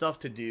have stuff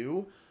to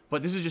do,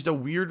 but this is just a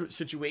weird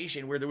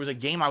situation where there was a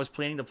game I was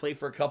planning to play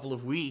for a couple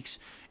of weeks,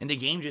 and the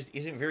game just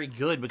isn't very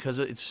good because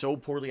it's so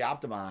poorly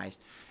optimized.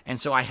 And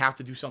so I have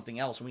to do something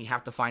else, and we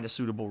have to find a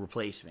suitable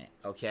replacement,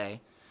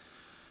 okay?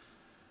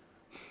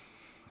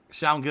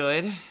 Sound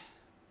good?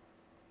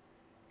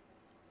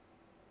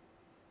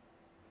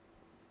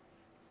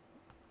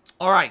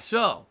 All right,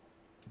 so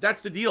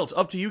that's the deal. It's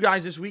up to you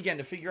guys this weekend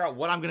to figure out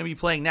what I'm going to be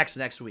playing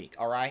next week,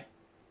 all right?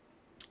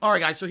 All right,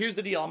 guys, so here's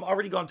the deal. I'm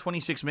already gone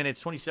 26 minutes,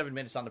 27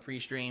 minutes on the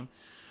pre-stream.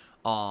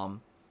 And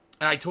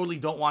I totally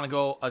don't want to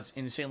go an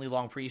insanely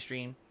long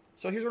pre-stream.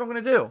 So here's what I'm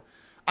going to do.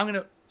 I'm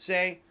going to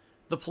say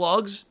the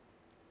plugs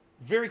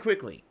very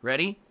quickly.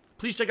 Ready?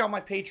 Please check out my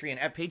Patreon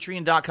at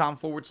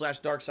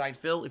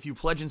patreon.com/DarksidePhil. If you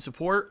pledge and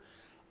support,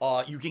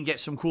 you can get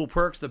some cool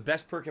perks. The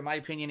best perk, in my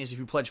opinion, is if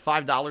you pledge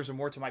 $5 or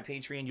more to my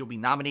Patreon, you'll be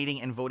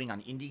nominating and voting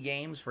on indie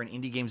games for an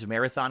Indie Games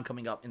Marathon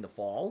coming up in the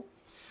fall.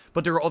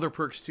 But there are other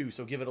perks, too,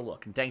 so give it a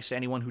look. And thanks to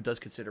anyone who does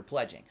consider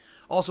pledging.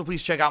 Also,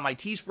 please check out my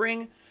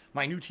Teespring.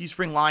 My new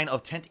Teespring line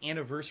of 10th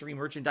anniversary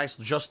merchandise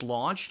just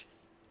launched.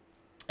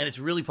 And it's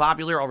really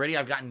popular already.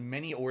 I've gotten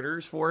many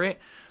orders for it.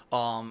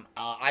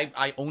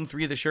 I own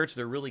 3 of the shirts.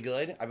 They're really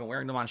good. I've been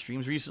wearing them on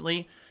streams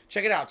recently.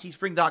 Check it out.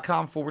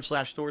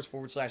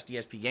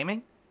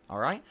 Teespring.com/stores/DSPGaming. All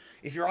right.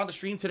 If you're on the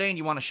stream today and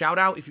you want a shout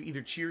out, if you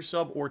either cheer,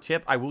 sub, or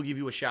tip, I will give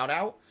you a shout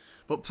out.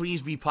 But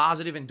please be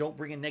positive and don't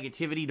bring in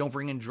negativity. Don't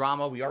bring in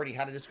drama. We already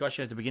had a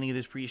discussion at the beginning of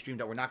this pre-stream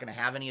that we're not going to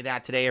have any of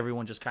that today.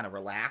 Everyone just kind of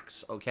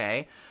relax,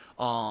 okay?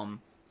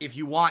 If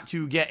you want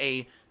to get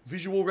a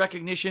visual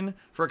recognition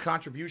for a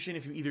contribution,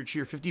 if you either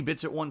cheer 50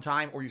 bits at one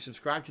time or you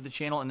subscribe to the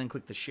channel and then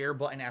click the share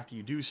button after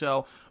you do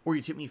so, or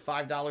you tip me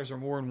 $5 or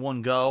more in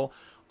one go,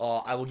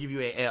 I will give you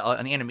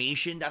an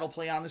animation that'll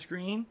play on the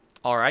screen.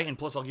 All right, and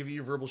plus I'll give you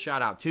your verbal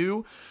shout out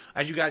too.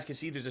 As you guys can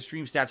see, there's a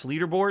stream stats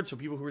leaderboard, so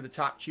people who are the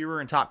top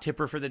cheerer and top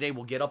tipper for the day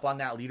will get up on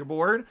that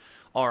leaderboard.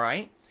 All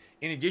right.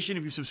 In addition,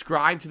 if you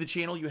subscribe to the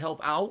channel, you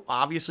help out,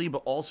 obviously,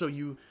 but also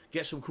you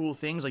get some cool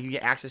things, like you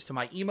get access to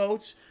my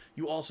emotes.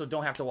 You also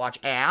don't have to watch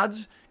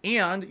ads,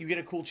 and you get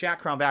a cool chat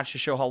crown badge to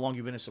show how long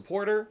you've been a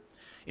supporter.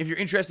 If you're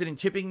interested in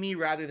tipping me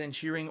rather than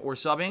cheering or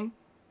subbing,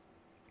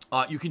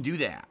 you can do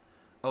that.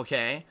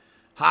 Okay.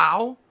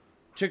 How?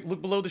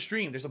 Look below the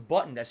stream. There's a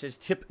button that says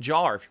tip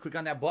jar. If you click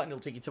on that button, it'll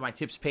take you to my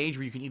tips page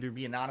where you can either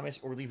be anonymous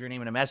or leave your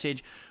name in a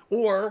message.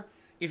 Or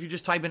if you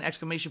just type in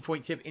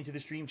 !tip into the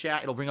stream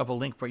chat, it'll bring up a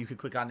link where you can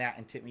click on that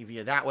and tip me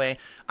via that way.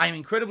 I am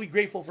incredibly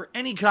grateful for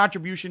any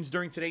contributions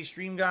during today's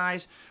stream,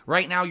 guys.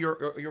 Right now,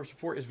 your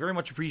support is very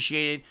much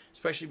appreciated,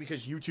 especially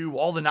because YouTube,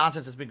 all the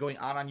nonsense that's been going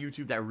on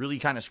YouTube that really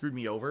kind of screwed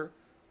me over.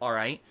 All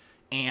right.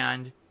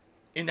 And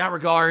in that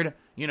regard,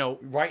 you know,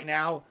 right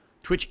now,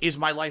 Twitch is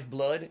my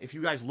lifeblood. If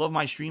you guys love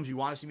my streams, you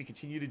want to see me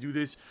continue to do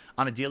this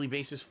on a daily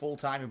basis full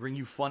time and bring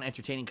you fun,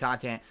 entertaining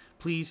content,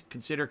 please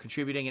consider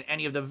contributing in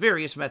any of the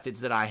various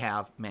methods that I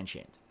have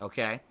mentioned,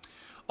 okay?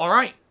 All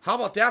right, how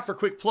about that for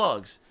quick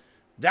plugs?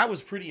 That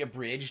was pretty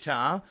abridged,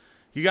 huh?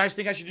 You guys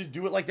think I should just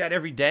do it like that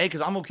every day?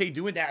 Because I'm okay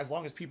doing that as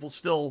long as people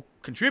still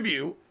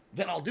contribute.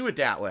 Then I'll do it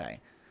that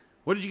way.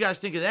 What did you guys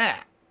think of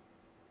that?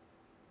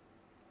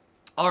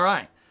 All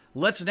right.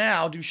 Let's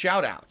now do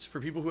shout-outs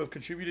for people who have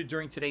contributed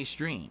during today's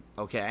stream.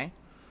 Okay?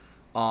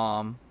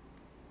 Hold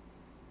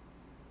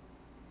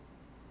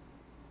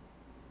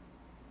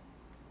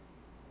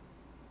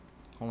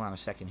on a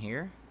second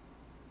here.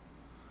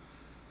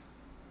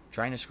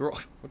 Trying to scroll.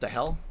 What the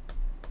hell?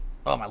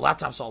 Oh, my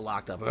laptop's all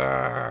locked up.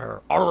 I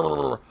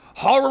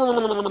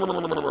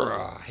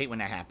hate when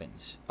that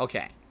happens.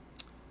 Okay.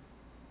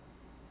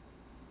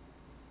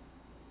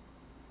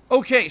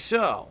 Okay,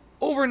 so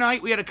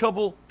overnight we had a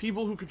couple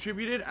people who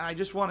contributed, and I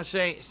just want to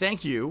say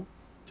thank you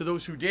to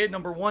those who did.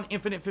 Number one,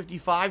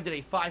 Infinite55 did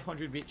a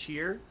 500-bit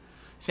cheer.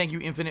 Thank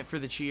you, Infinite, for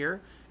the cheer.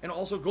 And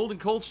also, Golden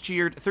Colts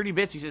cheered 30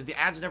 bits. He says, the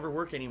ads never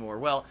work anymore.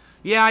 Well,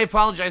 yeah, I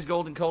apologize,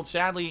 Golden Colts.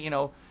 Sadly, you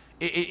know,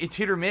 it's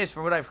hit or miss.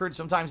 From what I've heard,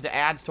 sometimes the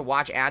ads to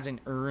watch ads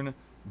and earn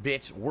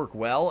bits work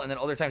well, and then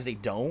other times they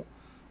don't.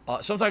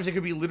 Sometimes it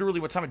could be literally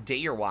what time of day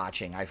you're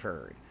watching, I've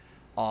heard.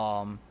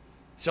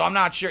 So I'm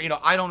not sure. You know,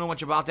 I don't know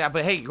much about that.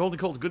 But, hey, Golden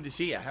Colts, good to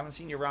see you. I haven't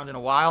seen you around in a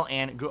while,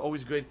 and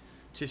always good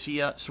to see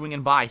you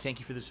swinging by. Thank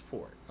you for the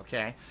support,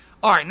 okay?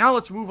 All right, now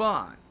let's move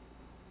on.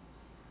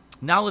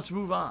 Now let's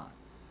move on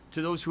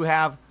to those who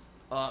have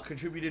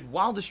contributed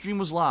while the stream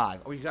was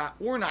live. We got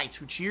Ornites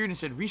who cheered and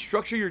said,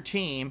 restructure your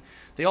team.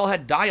 They all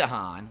had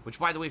Diahan, which,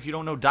 by the way, if you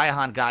don't know,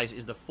 Diahan, guys,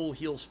 is the full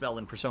heal spell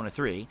in Persona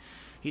 3.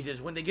 He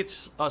says, when they get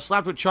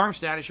slapped with charm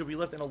status, you'll be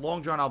left in a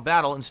long, drawn-out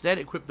battle. Instead,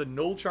 equip the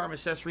null charm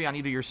accessory on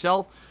either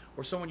yourself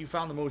or someone you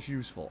found the most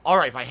useful. All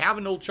right, if I have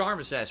a null charm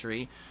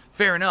accessory,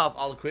 fair enough,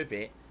 I'll equip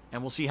it,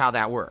 and we'll see how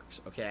that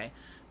works, okay?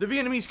 The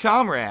Vietnamese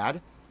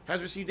comrade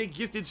has received a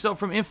gifted sub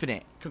from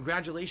Infinite.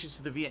 Congratulations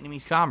to the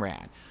Vietnamese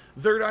comrade.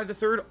 Third Eye the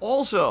Third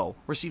also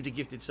received a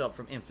gifted sub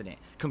from Infinite.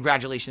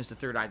 Congratulations to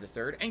Third Eye the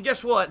Third. And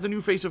guess what? The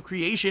new Face of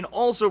Creation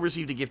also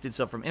received a gifted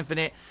sub from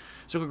Infinite.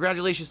 So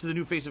congratulations to the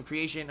new Face of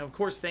Creation. And of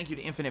course, thank you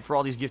to Infinite for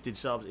all these gifted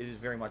subs. It is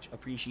very much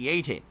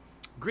appreciated.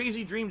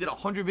 Crazy Dream did a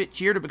 100-bit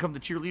cheer to become the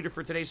cheerleader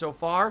for today so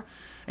far.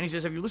 And he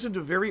says, have you listened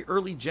to very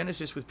early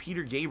Genesis with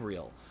Peter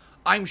Gabriel?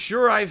 I'm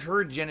sure I've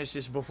heard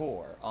Genesis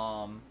before.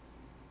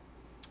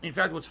 In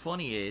fact, what's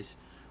funny is,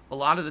 a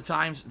lot of the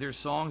times, there's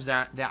songs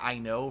that I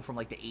know from,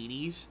 like, the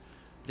 80s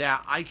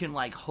that I can,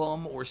 like,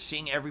 hum or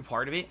sing every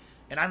part of it,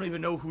 and I don't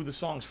even know who the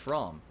song's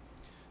from.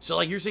 So,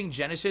 like, you're saying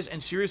Genesis,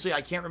 and seriously,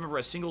 I can't remember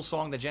a single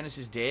song that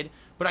Genesis did,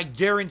 but I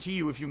guarantee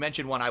you, if you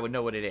mention one, I would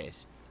know what it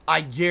is.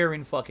 I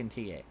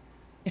guarantee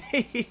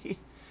it.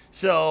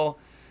 So,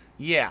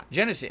 yeah,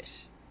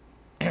 Genesis.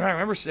 And I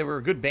remember they were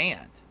a good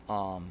band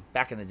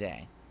back in the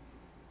day.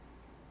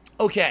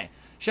 Okay,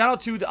 shout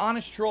out to the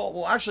Honest Troll.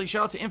 Well, actually,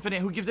 shout out to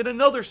Infinite, who gifted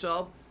another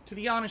sub to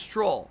the Honest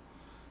Troll.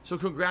 So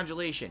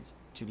congratulations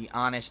to the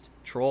Honest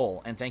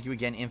Troll. And thank you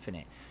again,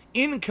 Infinite.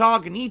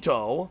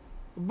 Incognito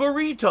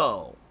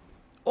Burrito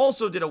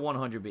also did a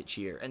 100-bit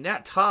cheer. And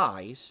that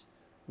ties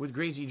with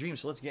Crazy Dream.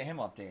 So let's get him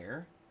up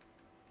there.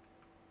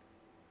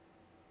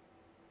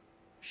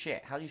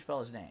 Shit, how do you spell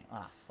his name?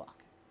 Ah, fuck.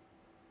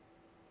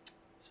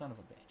 Son of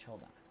a bitch.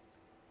 Hold on.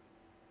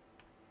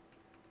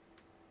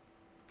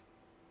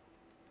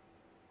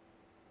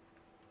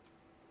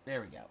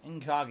 There we go.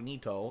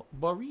 Incognito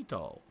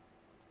Burrito.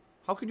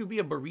 How could you be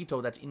a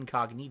burrito that's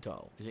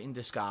incognito? Is it in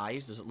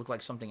disguise? Does it look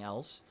like something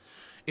else?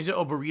 Is it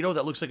a burrito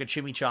that looks like a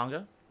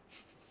chimichanga?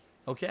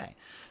 Okay.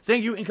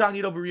 Thank you,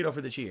 Incognito Burrito,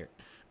 for the cheer.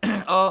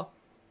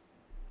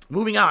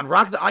 Moving on.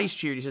 Rock the Ice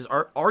cheered. He says,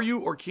 are you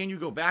or can you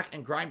go back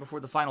and grind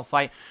before the final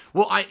fight?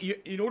 Well,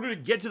 in order to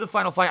get to the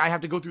final fight, I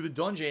have to go through the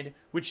dungeon,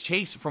 which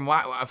takes, from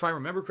if I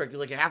remember correctly,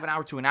 like a half an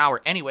hour to an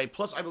hour. Anyway,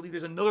 plus I believe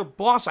there's another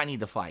boss I need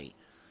to fight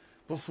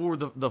before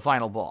the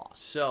final boss.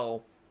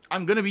 So,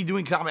 I'm going to be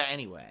doing combat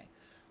anyway.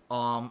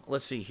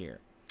 Let's see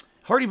here.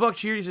 Hardy Buck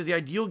cheered. He says, the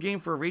ideal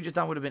game for a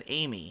Rage-a-thon would have been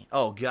Amy.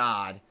 Oh,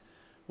 God.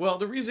 Well,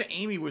 the reason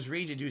Amy was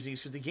rage-inducing is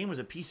because the game was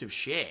a piece of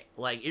shit.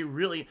 Like, it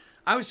really...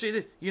 I would say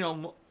that, you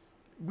know,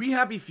 We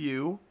Happy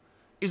Few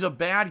is a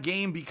bad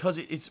game because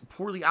it's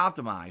poorly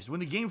optimized. When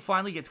the game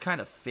finally gets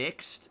kind of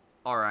fixed,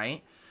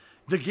 alright,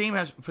 the game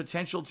has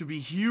potential to be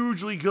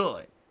hugely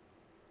good.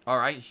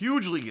 Alright?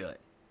 Hugely good.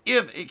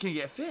 If it can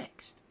get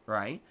fixed.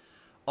 Right?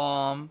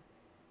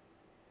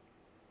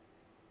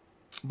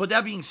 But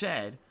that being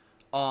said,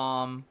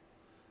 Amy's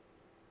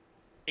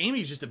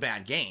just a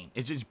bad game.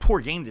 It's just poor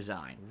game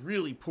design.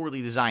 Really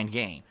poorly designed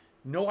game.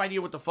 No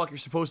idea what the fuck you're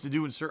supposed to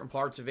do in certain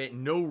parts of it.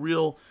 No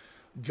real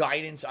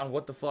guidance on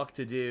what the fuck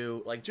to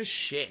do. Like, just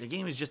shit. The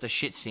game is just a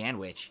shit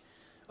sandwich.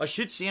 A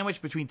shit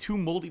sandwich between two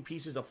moldy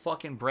pieces of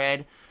fucking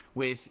bread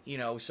with, you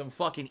know, some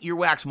fucking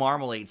earwax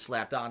marmalade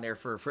slapped on there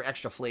for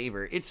extra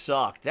flavor. It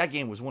sucked. That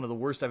game was one of the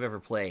worst I've ever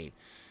played.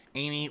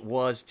 Amy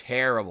was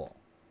terrible.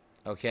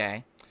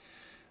 Okay?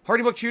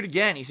 Hardy Buck cheered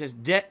again. He says,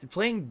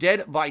 playing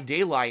Dead by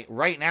Daylight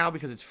right now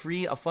because it's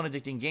free, a fun,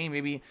 addicting game.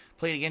 Maybe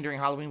play it again during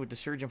Halloween with the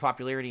surge in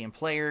popularity in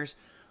players.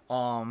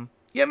 Yeah,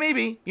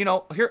 maybe. You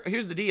know,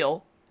 here's the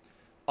deal.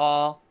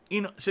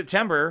 In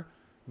September,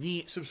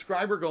 the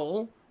subscriber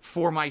goal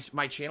for my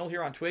channel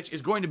here on Twitch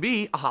is going to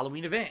be a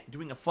Halloween event,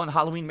 doing a fun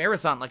Halloween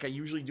marathon like I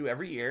usually do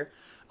every year.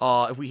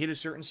 If we hit a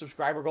certain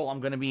subscriber goal, I'm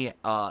going to be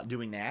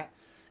doing that.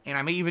 And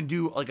I may even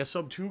do like a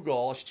sub 2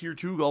 goal, a tier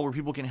 2 goal, where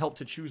people can help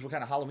to choose what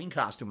kind of Halloween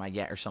costume I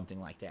get or something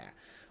like that.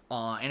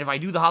 And if I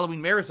do the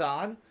Halloween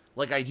marathon,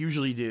 like I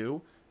usually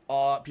do,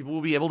 people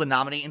will be able to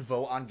nominate and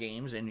vote on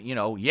games. And, you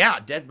know, yeah,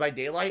 Dead by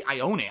Daylight, I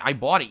own it. I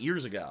bought it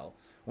years ago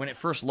when it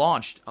first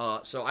launched.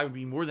 So I would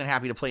be more than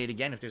happy to play it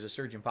again if there's a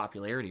surge in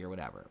popularity or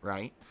whatever,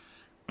 right?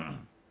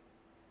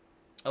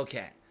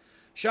 Okay.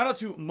 Shout out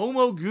to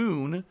Momo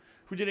Goon,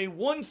 who did a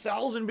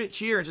 1,000-bit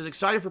cheer and is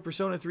excited for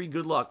Persona 3.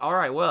 Good luck. All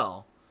right,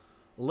 well,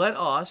 let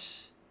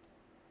us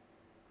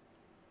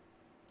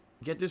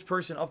get this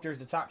person up there as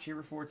the top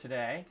cheerer for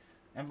today.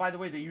 And by the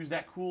way, they used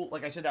that cool,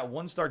 like I said, that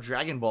 1-star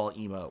Dragon Ball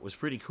emote was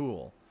pretty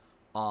cool.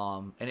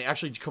 And it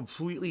actually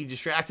completely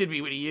distracted me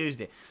when he used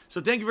it.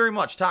 So thank you very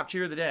much. Top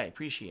cheer of the day.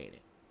 Appreciate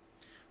it.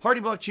 Hardy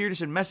Buck cheered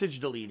us and message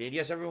deleted.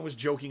 Yes, everyone was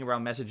joking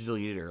around message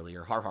deleted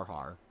earlier. Har, har,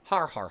 har.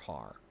 Har, har,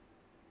 har.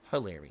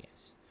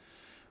 Hilarious.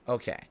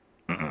 Okay.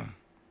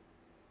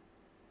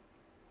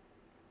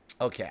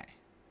 Okay.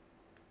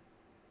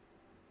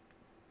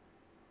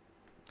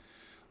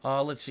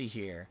 Let's see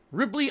here.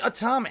 Ripley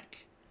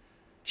Atomic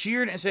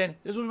cheered and said,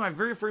 this will be my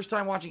very first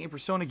time watching a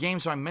Persona game,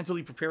 so I'm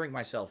mentally preparing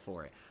myself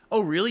for it.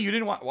 Oh, really? You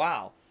didn't want...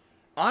 Wow.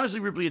 Honestly,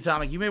 Ripley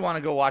Atomic, you may want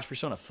to go watch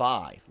Persona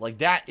 5. Like,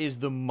 that is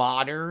the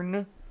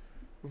modern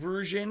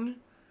version,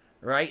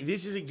 right?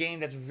 This is a game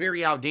that's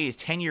very outdated.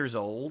 It's 10 years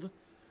old.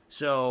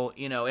 So,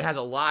 you know, it has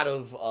a lot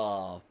of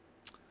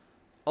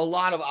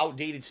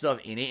outdated stuff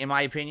in it, in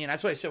my opinion.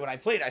 That's what I said when I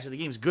played it. I said the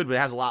game's good, but it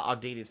has a lot of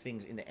outdated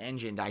things in the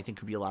engine that I think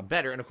could be a lot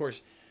better. And, of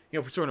course, you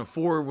know, Persona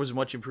 4 was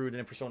much improved, and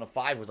then Persona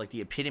 5 was like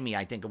the epitome,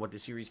 I think, of what the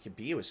series could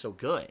be. It was so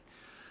good.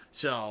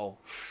 So,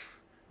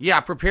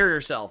 yeah, prepare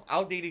yourself.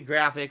 Outdated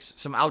graphics,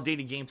 some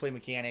outdated gameplay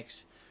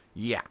mechanics.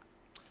 Yeah.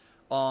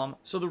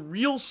 So the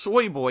real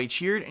soy boy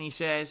cheered, and he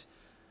says,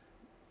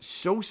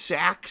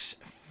 Sosax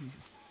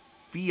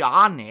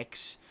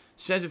Pheonix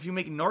says if you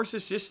make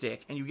narcissistic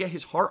and you get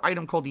his heart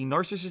item called the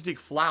narcissistic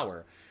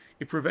flower,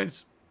 it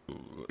prevents,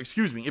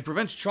 it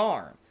prevents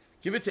charm.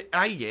 Give it to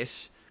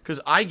Aegis, because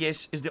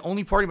Aegis is the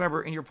only party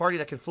member in your party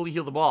that can fully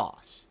heal the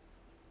boss.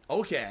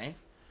 Okay.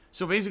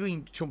 So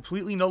basically,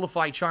 completely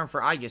nullify charm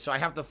for Aegis. So I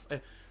have to...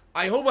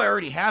 I hope I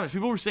already have it.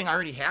 People were saying I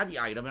already had the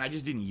item and I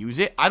just didn't use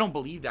it. I don't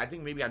believe that. I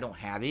think maybe I don't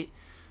have it.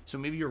 So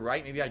maybe you're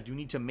right. Maybe I do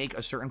need to make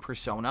a certain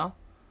persona.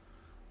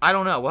 I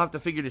don't know. We'll have to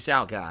figure this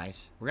out,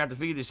 guys. We're going to have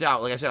to figure this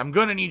out. Like I said, I'm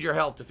going to need your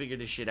help to figure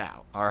this shit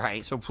out. All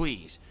right? So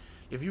please,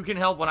 if you can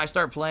help when I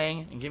start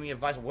playing and give me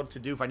advice on what to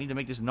do, if I need to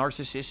make this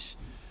narcissist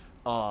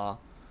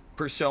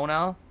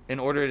persona in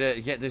order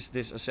to get this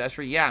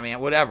accessory, yeah, man,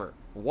 whatever.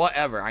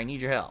 Whatever. I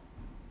need your help.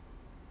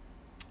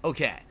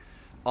 Okay.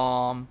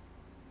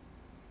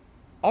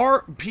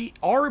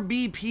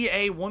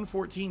 RBPA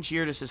 114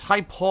 cheered us says, hi,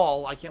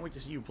 Paul. I can't wait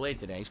to see you play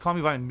today. He's calling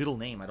me by my middle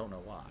name. I don't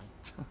know why.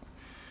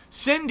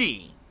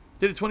 Cindy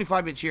did a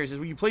 25-bit cheer. Says,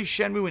 will you play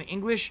Shenmue in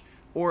English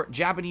or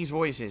Japanese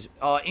voices?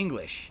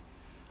 English.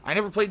 I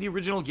never played the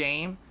original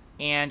game,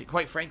 and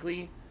quite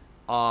frankly,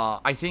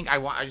 I think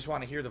I just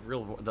want to hear the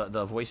real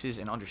the voices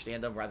and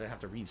understand them rather than have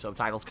to read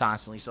subtitles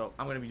constantly. So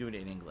I'm going to be doing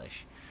it in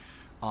English.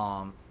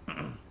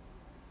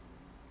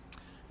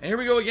 And here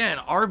we go again.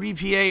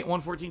 RBPA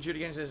 114 cheered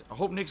again. Says, I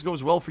hope Nick's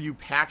goes well for you,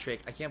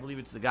 Patrick. I can't believe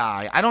it's the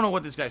guy. I don't know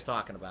what this guy's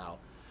talking about.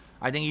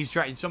 I think he's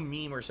trying some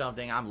meme or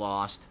something. I'm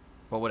lost.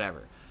 But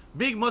whatever.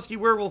 Big musky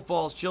werewolf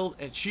balls chilled.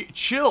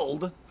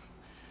 Chilled.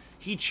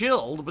 He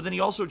chilled, but then he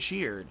also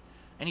cheered.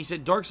 And he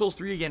said, Dark Souls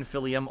 3 again,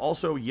 Philium.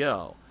 Also,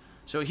 yo.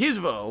 So his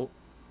vote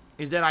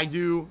is that I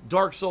do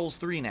Dark Souls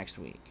 3 next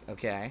week.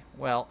 Okay?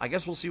 Well, I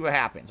guess we'll see what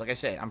happens. Like I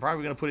said, I'm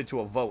probably going to put it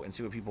to a vote and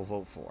see what people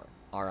vote for.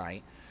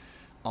 Alright?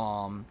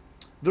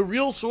 The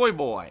real soy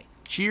boy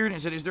cheered and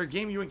said, is there a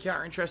game you and Kat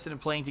are interested in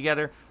playing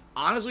together?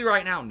 Honestly,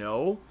 right now,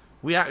 no.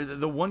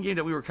 The one game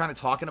that we were kind of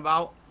talking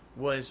about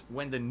was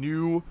when the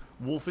new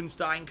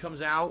Wolfenstein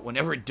comes out,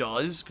 whenever it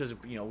does, because,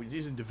 you know, it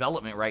is in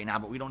development right now,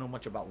 but we don't know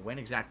much about when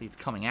exactly it's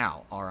coming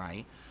out, all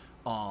right?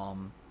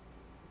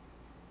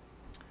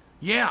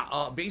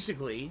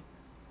 Basically,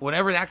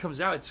 whenever that comes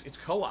out, it's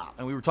co-op,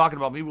 and we were talking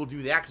about maybe we'll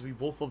do that because we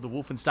both love the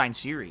Wolfenstein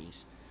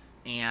series,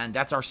 and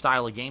that's our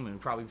style of game, and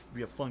it'd probably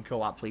be a fun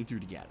co-op playthrough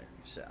together.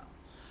 So,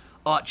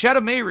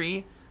 Chetta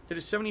Mary did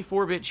a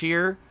 74-bit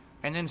cheer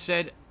and then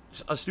said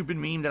a stupid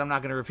meme that I'm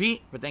not going to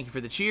repeat, but thank you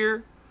for the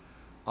cheer.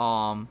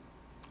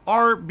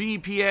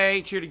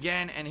 RBPA cheered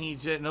again, and he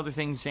did another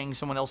thing saying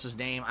someone else's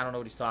name. I don't know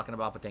what he's talking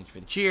about, but thank you for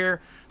the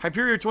cheer.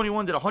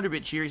 Hyperior21 did a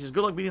 100-bit cheer. He says,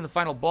 good luck beating the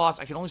final boss.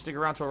 I can only stick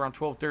around till around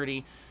 12:30,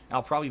 and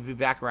I'll probably be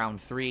back around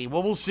 3.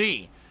 Well, we'll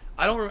see.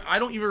 I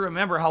don't even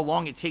remember how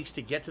long it takes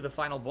to get to the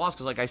final boss,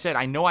 because like I said,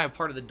 I know I have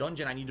part of the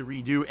dungeon I need to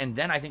redo, and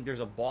then I think there's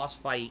a boss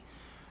fight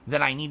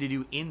that I need to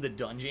do in the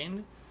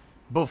dungeon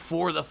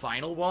before the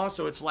final boss.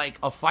 So it's like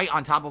a fight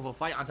on top of a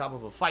fight on top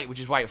of a fight, which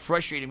is why it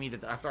frustrated me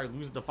that after I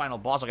lose the final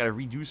boss, I got to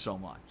redo so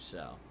much.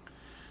 So,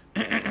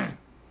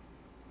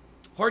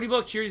 Hardy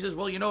Buck Cheery says,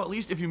 well, you know, at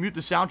least if you mute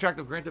the soundtrack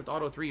of Grand Theft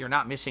Auto 3, you're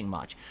not missing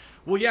much.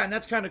 Well, yeah, and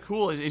that's kind of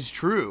cool. Is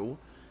true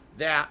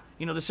that,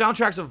 you know, the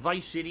soundtracks of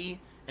Vice City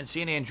and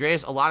San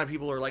Andreas, a lot of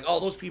people are like, oh,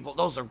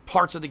 those are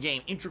parts of the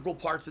game, integral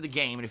parts of the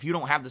game, and if you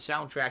don't have the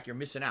soundtrack, you're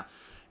missing out.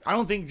 I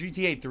don't think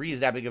GTA 3 is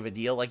that big of a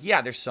deal. Like,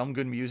 yeah, there's some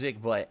good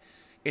music, but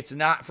it's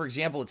not, for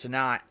example, it's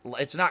not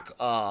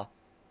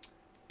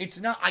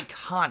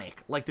iconic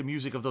like the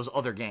music of those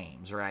other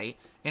games, right?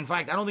 In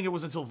fact, I don't think it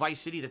was until Vice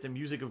City that the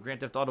music of Grand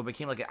Theft Auto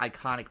became like an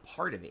iconic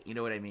part of it. You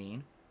know what I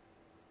mean?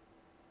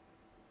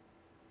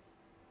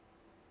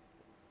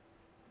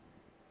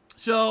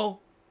 So,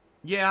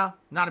 yeah,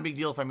 not a big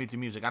deal if I mute the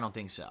music. I don't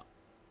think so.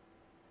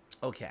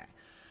 Okay.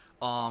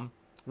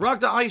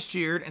 Rock the Ice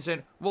cheered and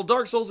said, well,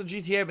 Dark Souls and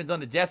GTA have been done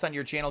to death on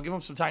your channel. Give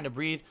them some time to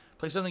breathe.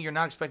 Play something you're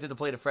not expected to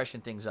play to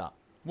freshen things up.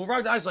 Well,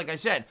 Rock the Ice, like I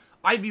said,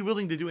 I'd be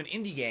willing to do an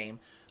indie game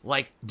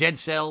like Dead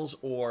Cells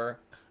or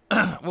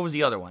what was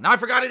the other one? Now I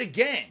forgot it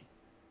again.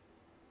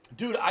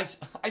 Dude, I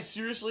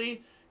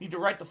seriously need to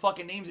write the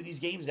fucking names of these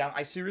games down.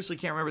 I seriously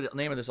can't remember the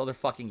name of this other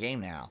fucking game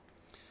now.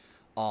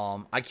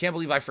 I can't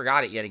believe I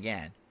forgot it yet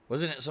again.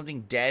 Wasn't it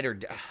something dead or...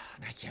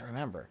 I can't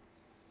remember.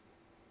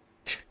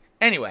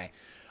 Anyway,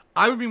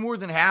 I would be more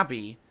than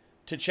happy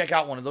to check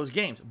out one of those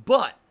games.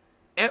 But,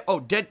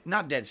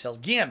 not Dead Cells,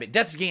 Gambit.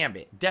 Death's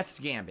Gambit. Death's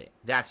Gambit.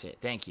 That's it.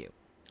 Thank you.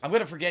 I'm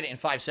going to forget it in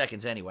 5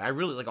 seconds anyway. I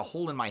really, like a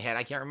hole in my head.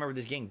 I can't remember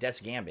this game, Death's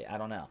Gambit. I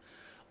don't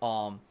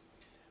know.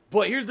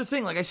 But here's the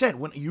thing. Like I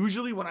said,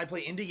 usually when I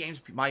play indie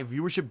games, my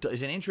viewership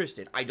isn't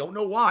interested. I don't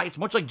know why. It's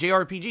much like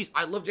JRPGs.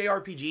 I love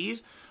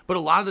JRPGs, but a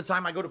lot of the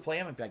time I go to play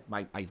them, and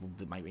my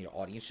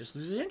audience just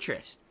loses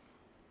interest.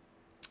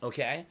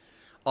 Okay?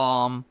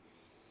 So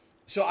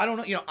I don't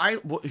know, you know,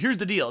 well, here's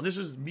the deal. This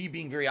is me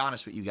being very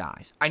honest with you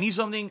guys. I need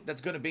something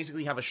that's going to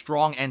basically have a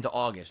strong end to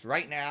August.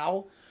 Right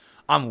now,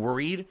 I'm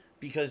worried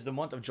because the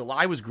month of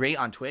July was great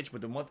on Twitch,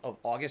 but the month of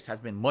August has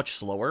been much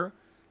slower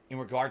in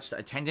regards to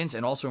attendance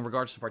and also in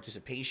regards to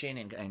participation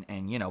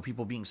and you know,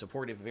 people being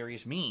supportive of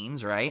various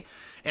means, right?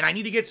 And I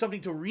need to get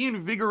something to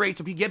reinvigorate,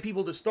 to get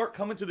people to start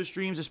coming to the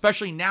streams,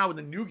 especially now when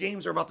the new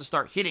games are about to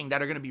start hitting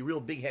that are going to be real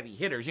big, heavy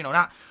hitters. You know,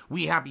 not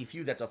We Happy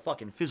Few that's a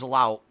fucking fizzle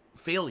out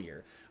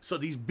failure. So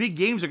these big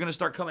games are going to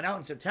start coming out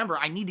in September.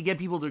 I need to get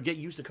people to get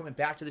used to coming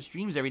back to the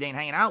streams every day and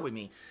hanging out with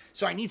me.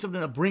 So I need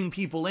something to bring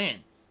people in.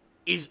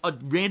 Is a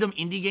random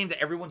indie game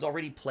that everyone's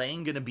already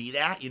playing going to be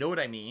that? You know what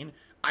I mean?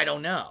 I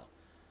don't know.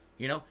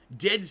 You know,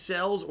 Dead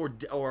Cells or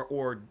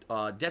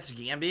Death's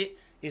Gambit,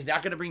 is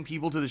that going to bring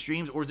people to the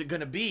streams? Or is it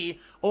going to be,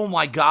 oh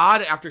my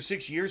god, after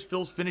 6 years,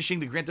 Phil's finishing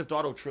the Grand Theft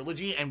Auto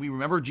trilogy, and we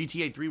remember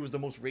GTA 3 was the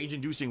most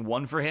rage-inducing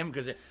one for him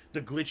because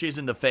the glitches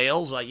and the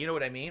fails, like, you know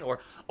what I mean? Or,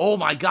 oh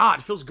my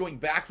god, Phil's going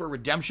back for a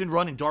redemption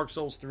run in Dark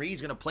Souls 3.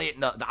 He's going to play it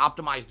in the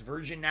optimized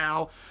version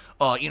now.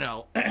 You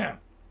know...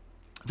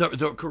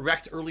 The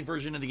correct early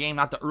version of the game,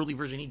 not the early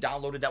version he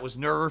downloaded that was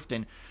nerfed,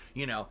 and,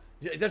 you know,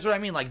 that's what I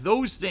mean. Like,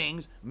 those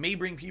things may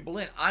bring people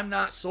in. I'm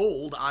not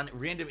sold on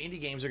random indie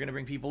games are going to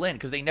bring people in,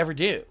 because they never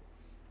do.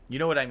 You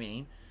know what I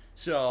mean?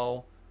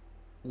 So,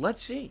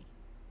 let's see.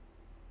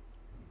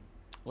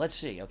 Let's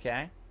see,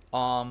 okay?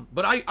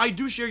 But I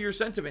do share your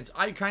sentiments.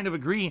 I kind of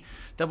agree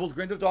that both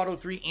Grand Theft Auto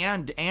 3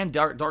 and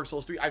Dark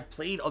Souls 3, I've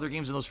played other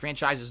games in those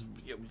franchises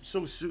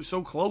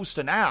so close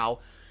to now,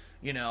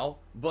 you know,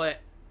 but...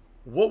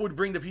 what would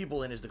bring the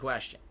people in is the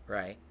question,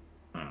 right?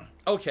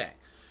 Okay.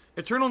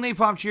 Eternal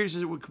Napalm Cheers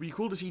says it would be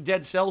cool to see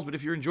Dead Cells, but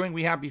if you're enjoying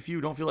We Happy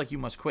Few, don't feel like you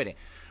must quit it.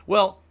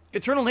 Well,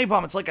 Eternal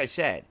Napalm, it's like I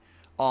said.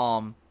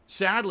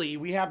 Sadly,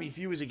 We Happy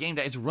Few is a game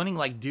that is running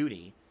like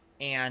duty,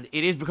 and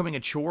it is becoming a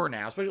chore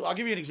now. Especially, I'll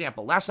give you an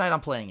example. Last night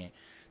I'm playing it.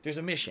 There's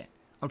a mission.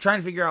 I'm trying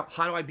to figure out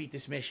how do I beat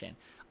this mission.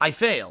 I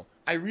fail.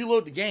 I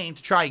reload the game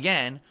to try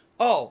again.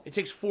 Oh, it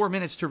takes 4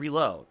 minutes to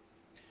reload.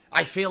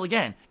 I fail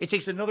again. It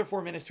takes another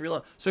 4 minutes to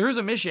reload. So here's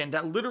a mission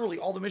that literally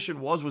all the mission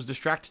was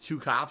distract 2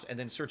 cops and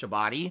then search a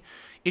body.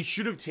 It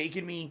should have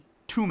taken me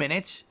 2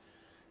 minutes,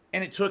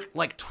 and it took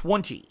like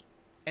 20.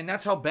 And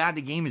that's how bad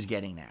the game is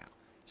getting now.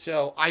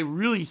 So I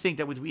really think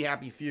that with We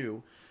Happy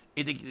Few,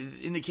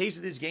 in the case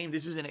of this game,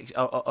 this is an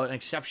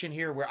exception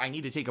here where I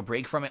need to take a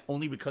break from it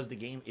only because the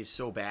game is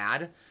so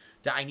bad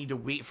that I need to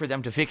wait for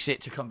them to fix it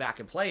to come back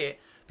and play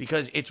it,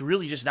 because it's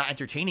really just not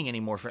entertaining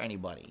anymore for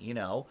anybody, you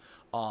know?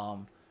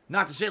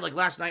 Not to say, like,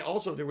 last night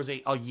also, there was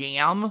a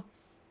yam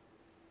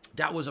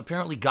that was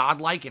apparently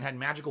godlike and had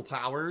magical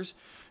powers.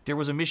 There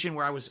was a mission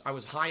where I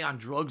was high on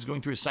drugs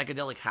going through a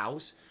psychedelic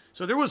house.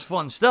 So there was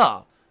fun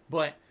stuff.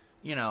 But,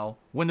 you know,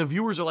 when the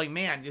viewers are like,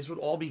 man, this would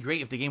all be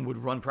great if the game would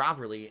run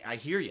properly, I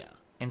hear ya.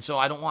 And so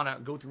I don't want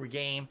to go through a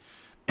game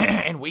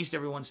and waste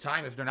everyone's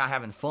time if they're not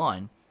having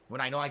fun,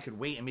 when I know I could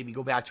wait and maybe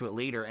go back to it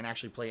later and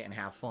actually play it and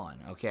have fun,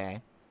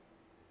 okay?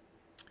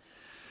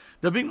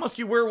 The Big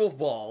Musky Werewolf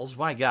Balls,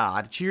 my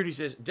god. Cheerdy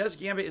says, Death's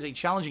Gambit is a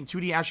challenging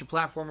 2D action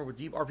platformer with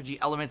deep RPG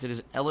elements. It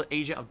is an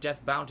agent of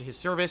death bound to his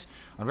service.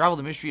 Unravel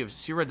the mystery of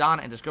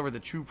Cyrodiil and discover the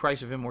true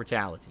price of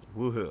immortality.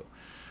 Woohoo.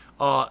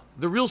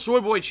 The Real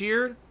Soy Boy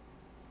cheered,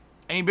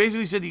 and he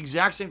basically said the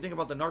exact same thing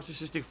about the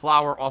narcissistic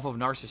flower off of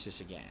Narcissus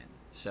again.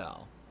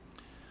 So,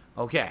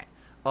 okay.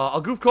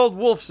 A goof called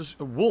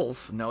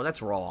Wolf. No,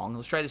 that's wrong.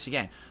 Let's try this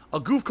again. A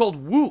goof called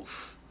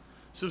Wolf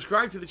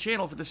subscribed to the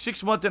channel for the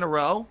 6th month in a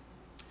row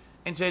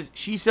and says,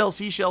 she sells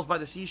seashells by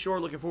the seashore.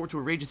 Looking forward to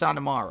a Rageathon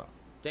tomorrow.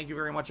 Thank you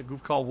very much, a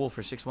goof called Wolf,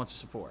 for 6 months of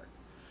support.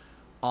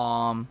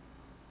 And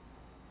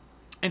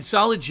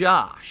Solid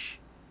Josh,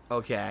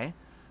 okay,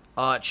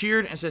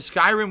 cheered and says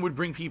Skyrim would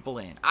bring people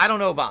in. I don't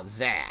know about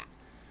that.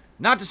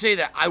 Not to say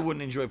that I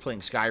wouldn't enjoy playing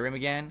Skyrim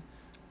again.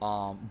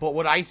 But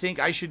what I think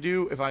I should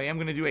do, if I am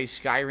going to do a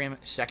Skyrim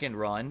second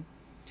run,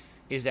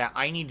 is that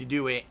I need to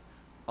do it,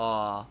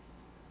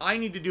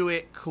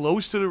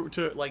 close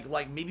to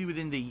like maybe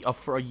within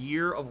for a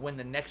year of when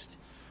the next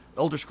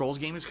Elder Scrolls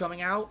game is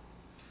coming out.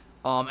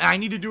 And I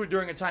need to do it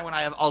during a time when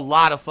I have a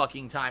lot of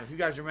fucking time. If you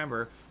guys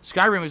remember,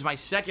 Skyrim is my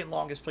second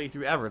longest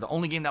playthrough ever. The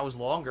only game that was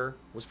longer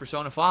was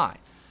Persona 5.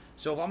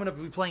 So if I'm going to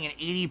be playing an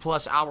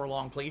 80-plus hour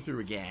long playthrough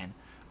again,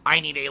 I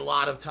need a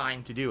lot of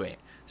time to do it.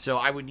 So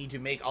I would need to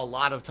make a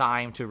lot of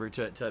time to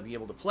be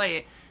able to play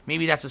it.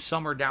 Maybe that's a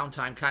summer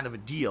downtime kind of a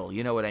deal.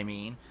 You know what I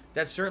mean?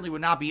 That certainly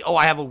would not be, oh,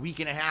 I have a week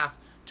and a half,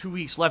 2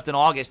 weeks left in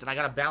August, and I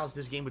got to balance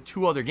this game with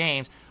 2 other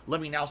games.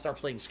 Let me now start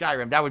playing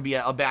Skyrim. That would be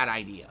a bad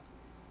idea.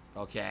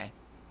 Okay?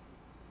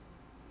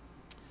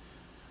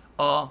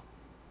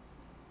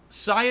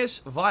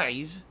 Sias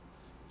Vise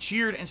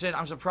cheered and said,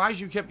 I'm surprised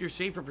you kept your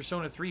save for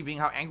Persona 3, being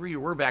how angry you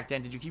were back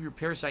then. Did you keep your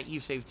Parasite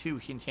Eve save too?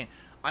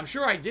 I'm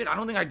sure I did. I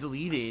don't think I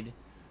deleted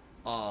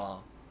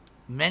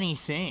many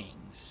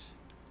things.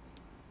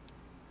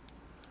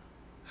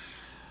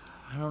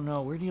 I don't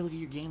know. Where do you look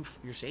at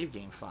your save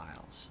game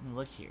files? Let me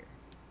look here.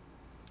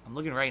 I'm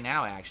looking right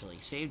now, actually.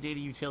 Save data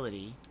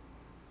utility,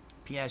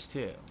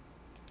 PS2.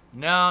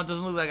 No, it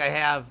doesn't look like I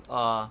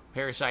have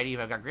Parasite Eve.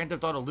 I've got Grand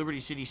Theft Auto Liberty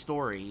City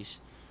Stories,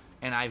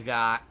 and I've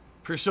got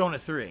Persona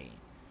 3.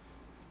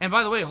 And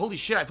by the way, holy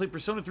shit, I played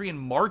Persona 3 in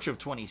March of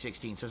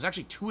 2016, so it's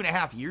actually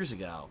 2.5 years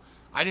ago.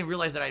 I didn't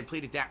realize that I had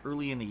played it that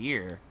early in the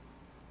year.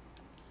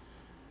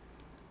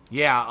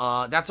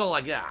 Yeah, that's all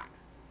I got.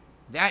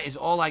 That is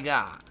all I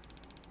got.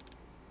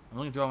 I'm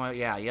looking through all my...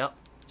 Yeah, yep.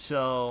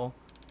 So,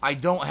 I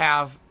don't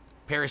have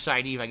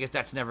Parasite Eve. I guess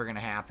that's never going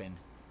to happen.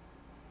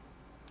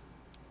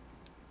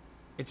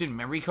 It's in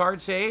memory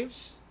card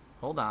saves?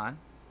 Hold on.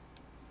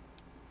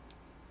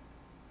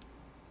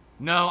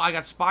 No, I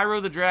got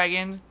Spyro the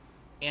Dragon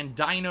and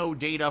Dino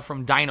data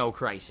from Dino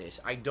Crisis.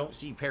 I don't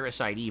see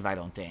Parasite Eve, I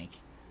don't think.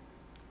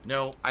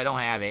 No, I don't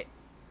have it.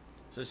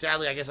 So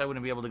sadly, I guess I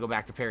wouldn't be able to go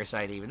back to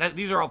Parasite Eve. And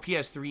these are all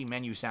PS3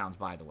 menu sounds,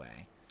 by the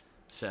way.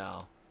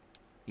 So,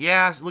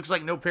 yeah, it looks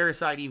like no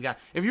Parasite Eve got...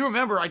 If you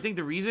remember, I think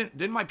the reason...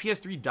 Didn't my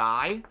PS3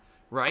 die?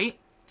 Right?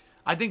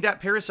 I think that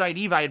Parasite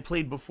Eve I had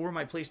played before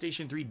my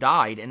PlayStation 3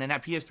 died, and then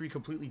that PS3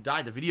 completely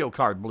died. The video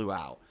card blew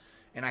out,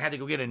 and I had to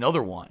go get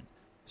another one.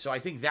 So I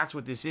think that's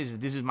what this is.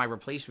 This is my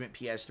replacement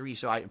PS3,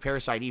 so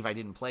Parasite Eve I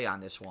didn't play on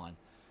this one.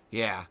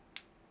 Yeah.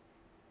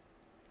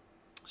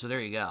 So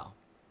there you go.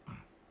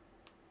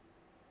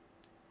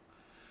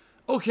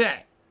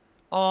 Okay.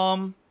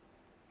 So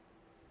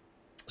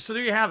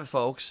there you have it,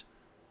 folks.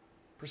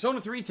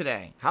 Persona 3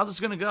 today. How's this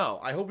going to go?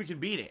 I hope we can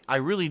beat it. I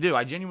really do.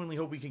 I genuinely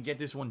hope we can get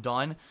this one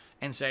done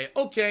and say,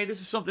 okay,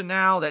 this is something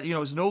now that, you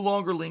know, is no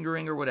longer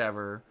lingering or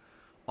whatever.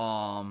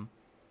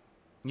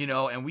 You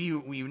know, and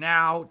we've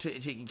now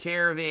taken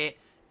care of it,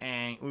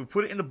 and we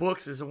put it in the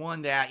books as the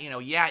one that, you know,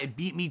 yeah, it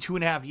beat me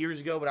 2.5 years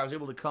ago, but I was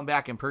able to come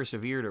back and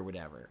persevered or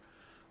whatever.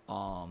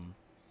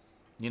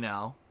 You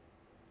know.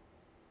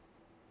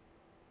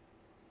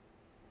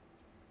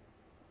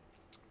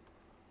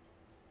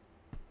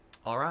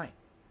 All right.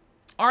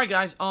 All right,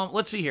 guys.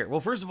 Let's see here. Well,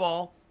 first of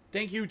all,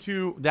 thank you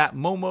to that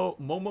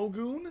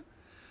Momogoon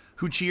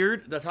who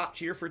cheered the top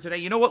cheer for today.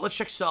 You know what? Let's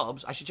check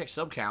subs. I should check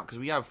sub count because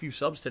we got a few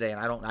subs today, and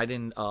I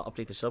didn't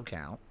update the sub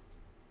count.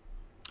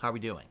 How are we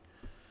doing?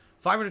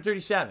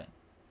 537.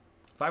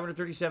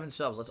 537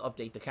 subs. Let's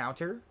update the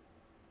counter.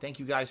 Thank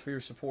you guys for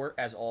your support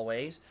as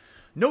always.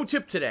 No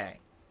tip today.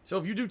 So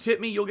if you do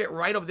tip me, you'll get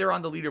right up there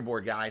on the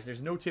leaderboard, guys.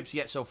 There's no tips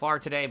yet so far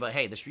today, but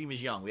hey, the stream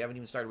is young. We haven't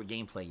even started with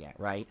gameplay yet,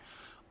 right?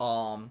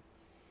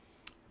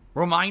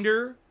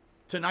 Reminder,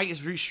 tonight is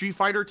Street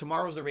Fighter,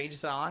 tomorrow's the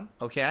Rageathon,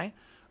 okay?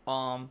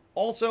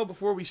 Also,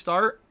 before we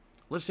start,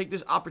 let's take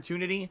this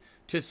opportunity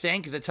to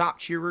thank the top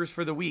cheerers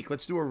for the week.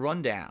 Let's do a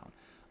rundown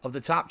of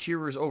the top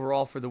cheerers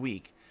overall for the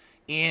week.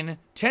 In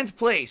 10th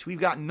place, we've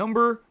got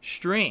Number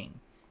String.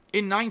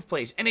 In 9th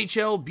place,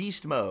 NHL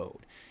Beast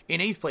Mode.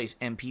 In 8th place,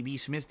 MPB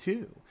Smith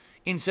 2.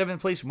 In 7th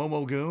place,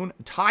 Momogoon,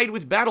 tied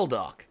with Battle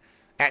Duck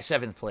at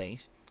 7th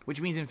place, which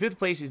means in 5th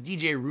place is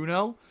DJ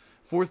Runo.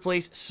 4th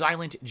place,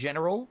 Silent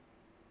General.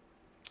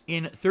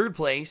 In 3rd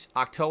place,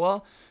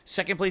 Octoa.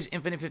 2nd place,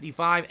 Infinite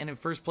 55. And in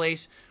 1st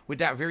place, with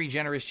that very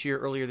generous cheer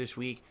earlier this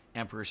week,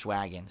 Emperor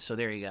Swaggin. So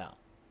there you go.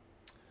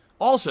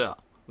 Also,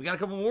 we got a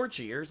couple more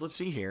cheers. Let's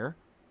see here.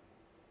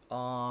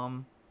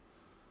 Rock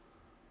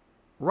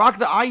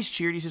the Ice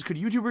cheered. He says, could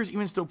YouTubers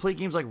even still play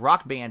games like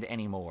Rock Band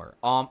anymore?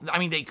 I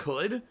mean, they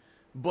could,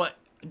 but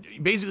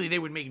basically they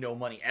would make no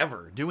money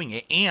ever doing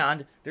it.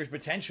 And there's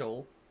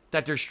potential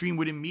that their stream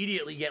would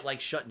immediately get,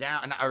 like, shut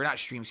down. Or not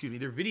stream, excuse me.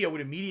 Their video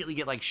would immediately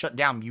get, like, shut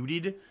down,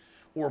 muted,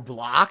 or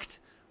blocked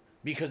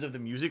because of the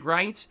music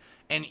rights.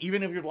 And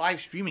even if you're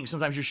live streaming,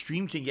 sometimes your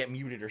stream can get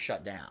muted or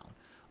shut down.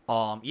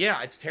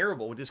 Yeah, it's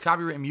terrible. With this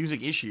copyright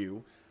music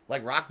issue,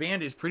 like, Rock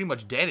Band is pretty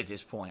much dead at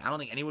this point. I don't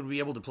think anyone would be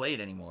able to play it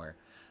anymore.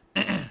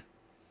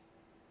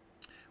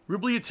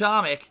 Ribley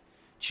Atomic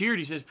cheered.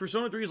 He says,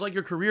 Persona 3 is like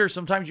your career.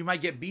 Sometimes you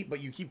might get beat,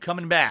 but you keep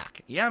coming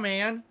back. Yeah,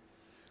 man.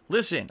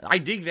 Listen, I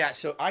dig that.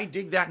 So I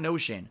dig that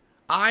notion.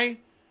 I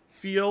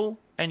feel,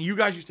 and you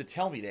guys used to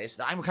tell me this,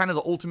 that I'm kind of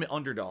the ultimate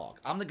underdog.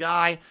 I'm the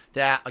guy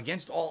that,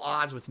 against all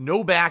odds, with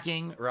no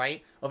backing,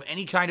 right, of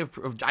any kind of,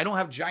 I don't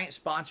have giant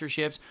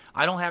sponsorships.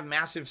 I don't have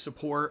massive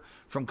support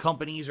from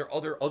companies or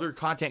other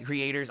content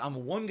creators.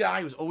 I'm one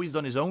guy who's always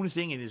done his own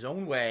thing in his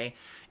own way,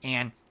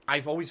 and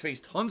I've always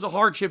faced tons of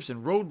hardships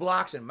and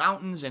roadblocks and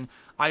mountains, and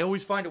I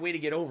always find a way to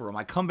get over them.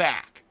 I come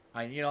back.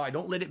 I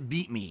don't let it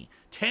beat me.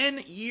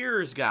 10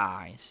 years,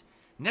 guys.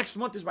 Next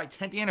month is my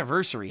 10th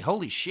anniversary.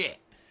 Holy shit.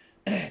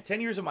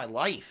 10 years of my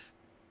life.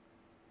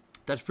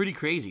 That's pretty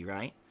crazy,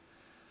 right?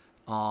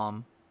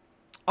 All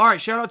right,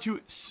 shout out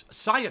to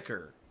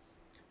Sayaker,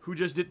 who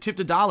just tipped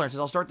 $1 and says,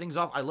 I'll start things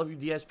off. I love you,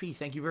 DSP.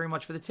 Thank you very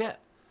much for the tip.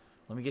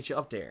 Let me get you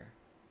up there.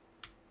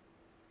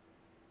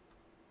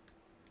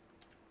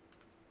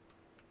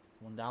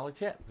 $1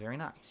 tip. Very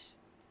nice.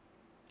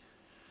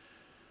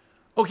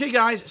 Okay,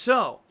 guys,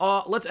 so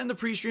let's end the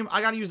pre-stream.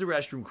 I got to use the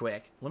restroom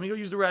quick. Let me go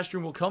use the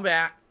restroom. We'll come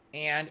back,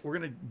 and we're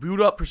going to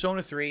boot up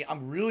Persona 3.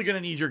 I'm really going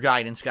to need your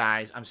guidance,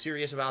 guys. I'm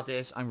serious about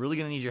this. I'm really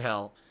going to need your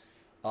help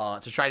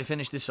to try to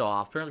finish this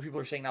off. Apparently, people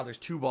are saying now there's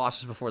 2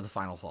 bosses before the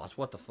final boss.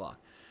 What the fuck?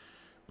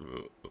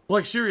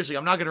 Like, seriously,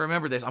 I'm not going to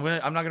remember this. I'm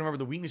not going to remember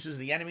the weaknesses of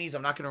the enemies.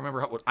 I'm not going to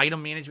remember what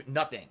item management.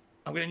 Nothing.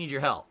 I'm going to need your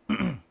help.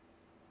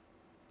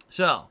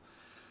 So,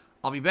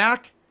 I'll be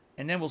back.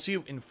 And then we'll see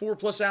in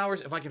 4+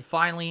 hours if I can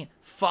finally,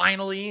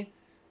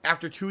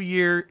 after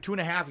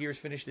 2.5 years,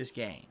 finish this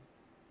game.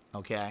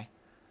 Okay?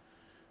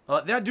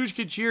 That douche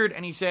kid cheered,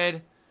 and he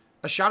said,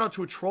 a shout-out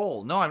to a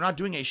troll. No, I'm not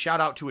doing a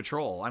shout-out to a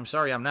troll. I'm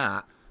sorry I'm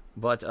not.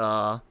 But,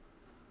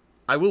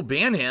 I will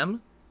ban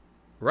him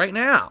right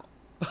now.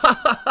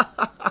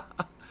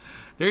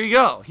 There you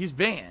go. He's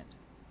banned.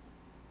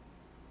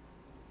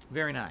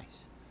 Very nice.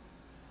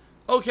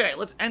 Okay,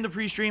 let's end the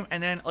pre-stream,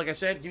 and then, like I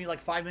said, give me like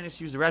 5 minutes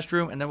to use the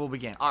restroom, and then we'll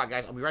begin. All right,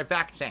 guys, I'll be right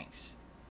back. Thanks.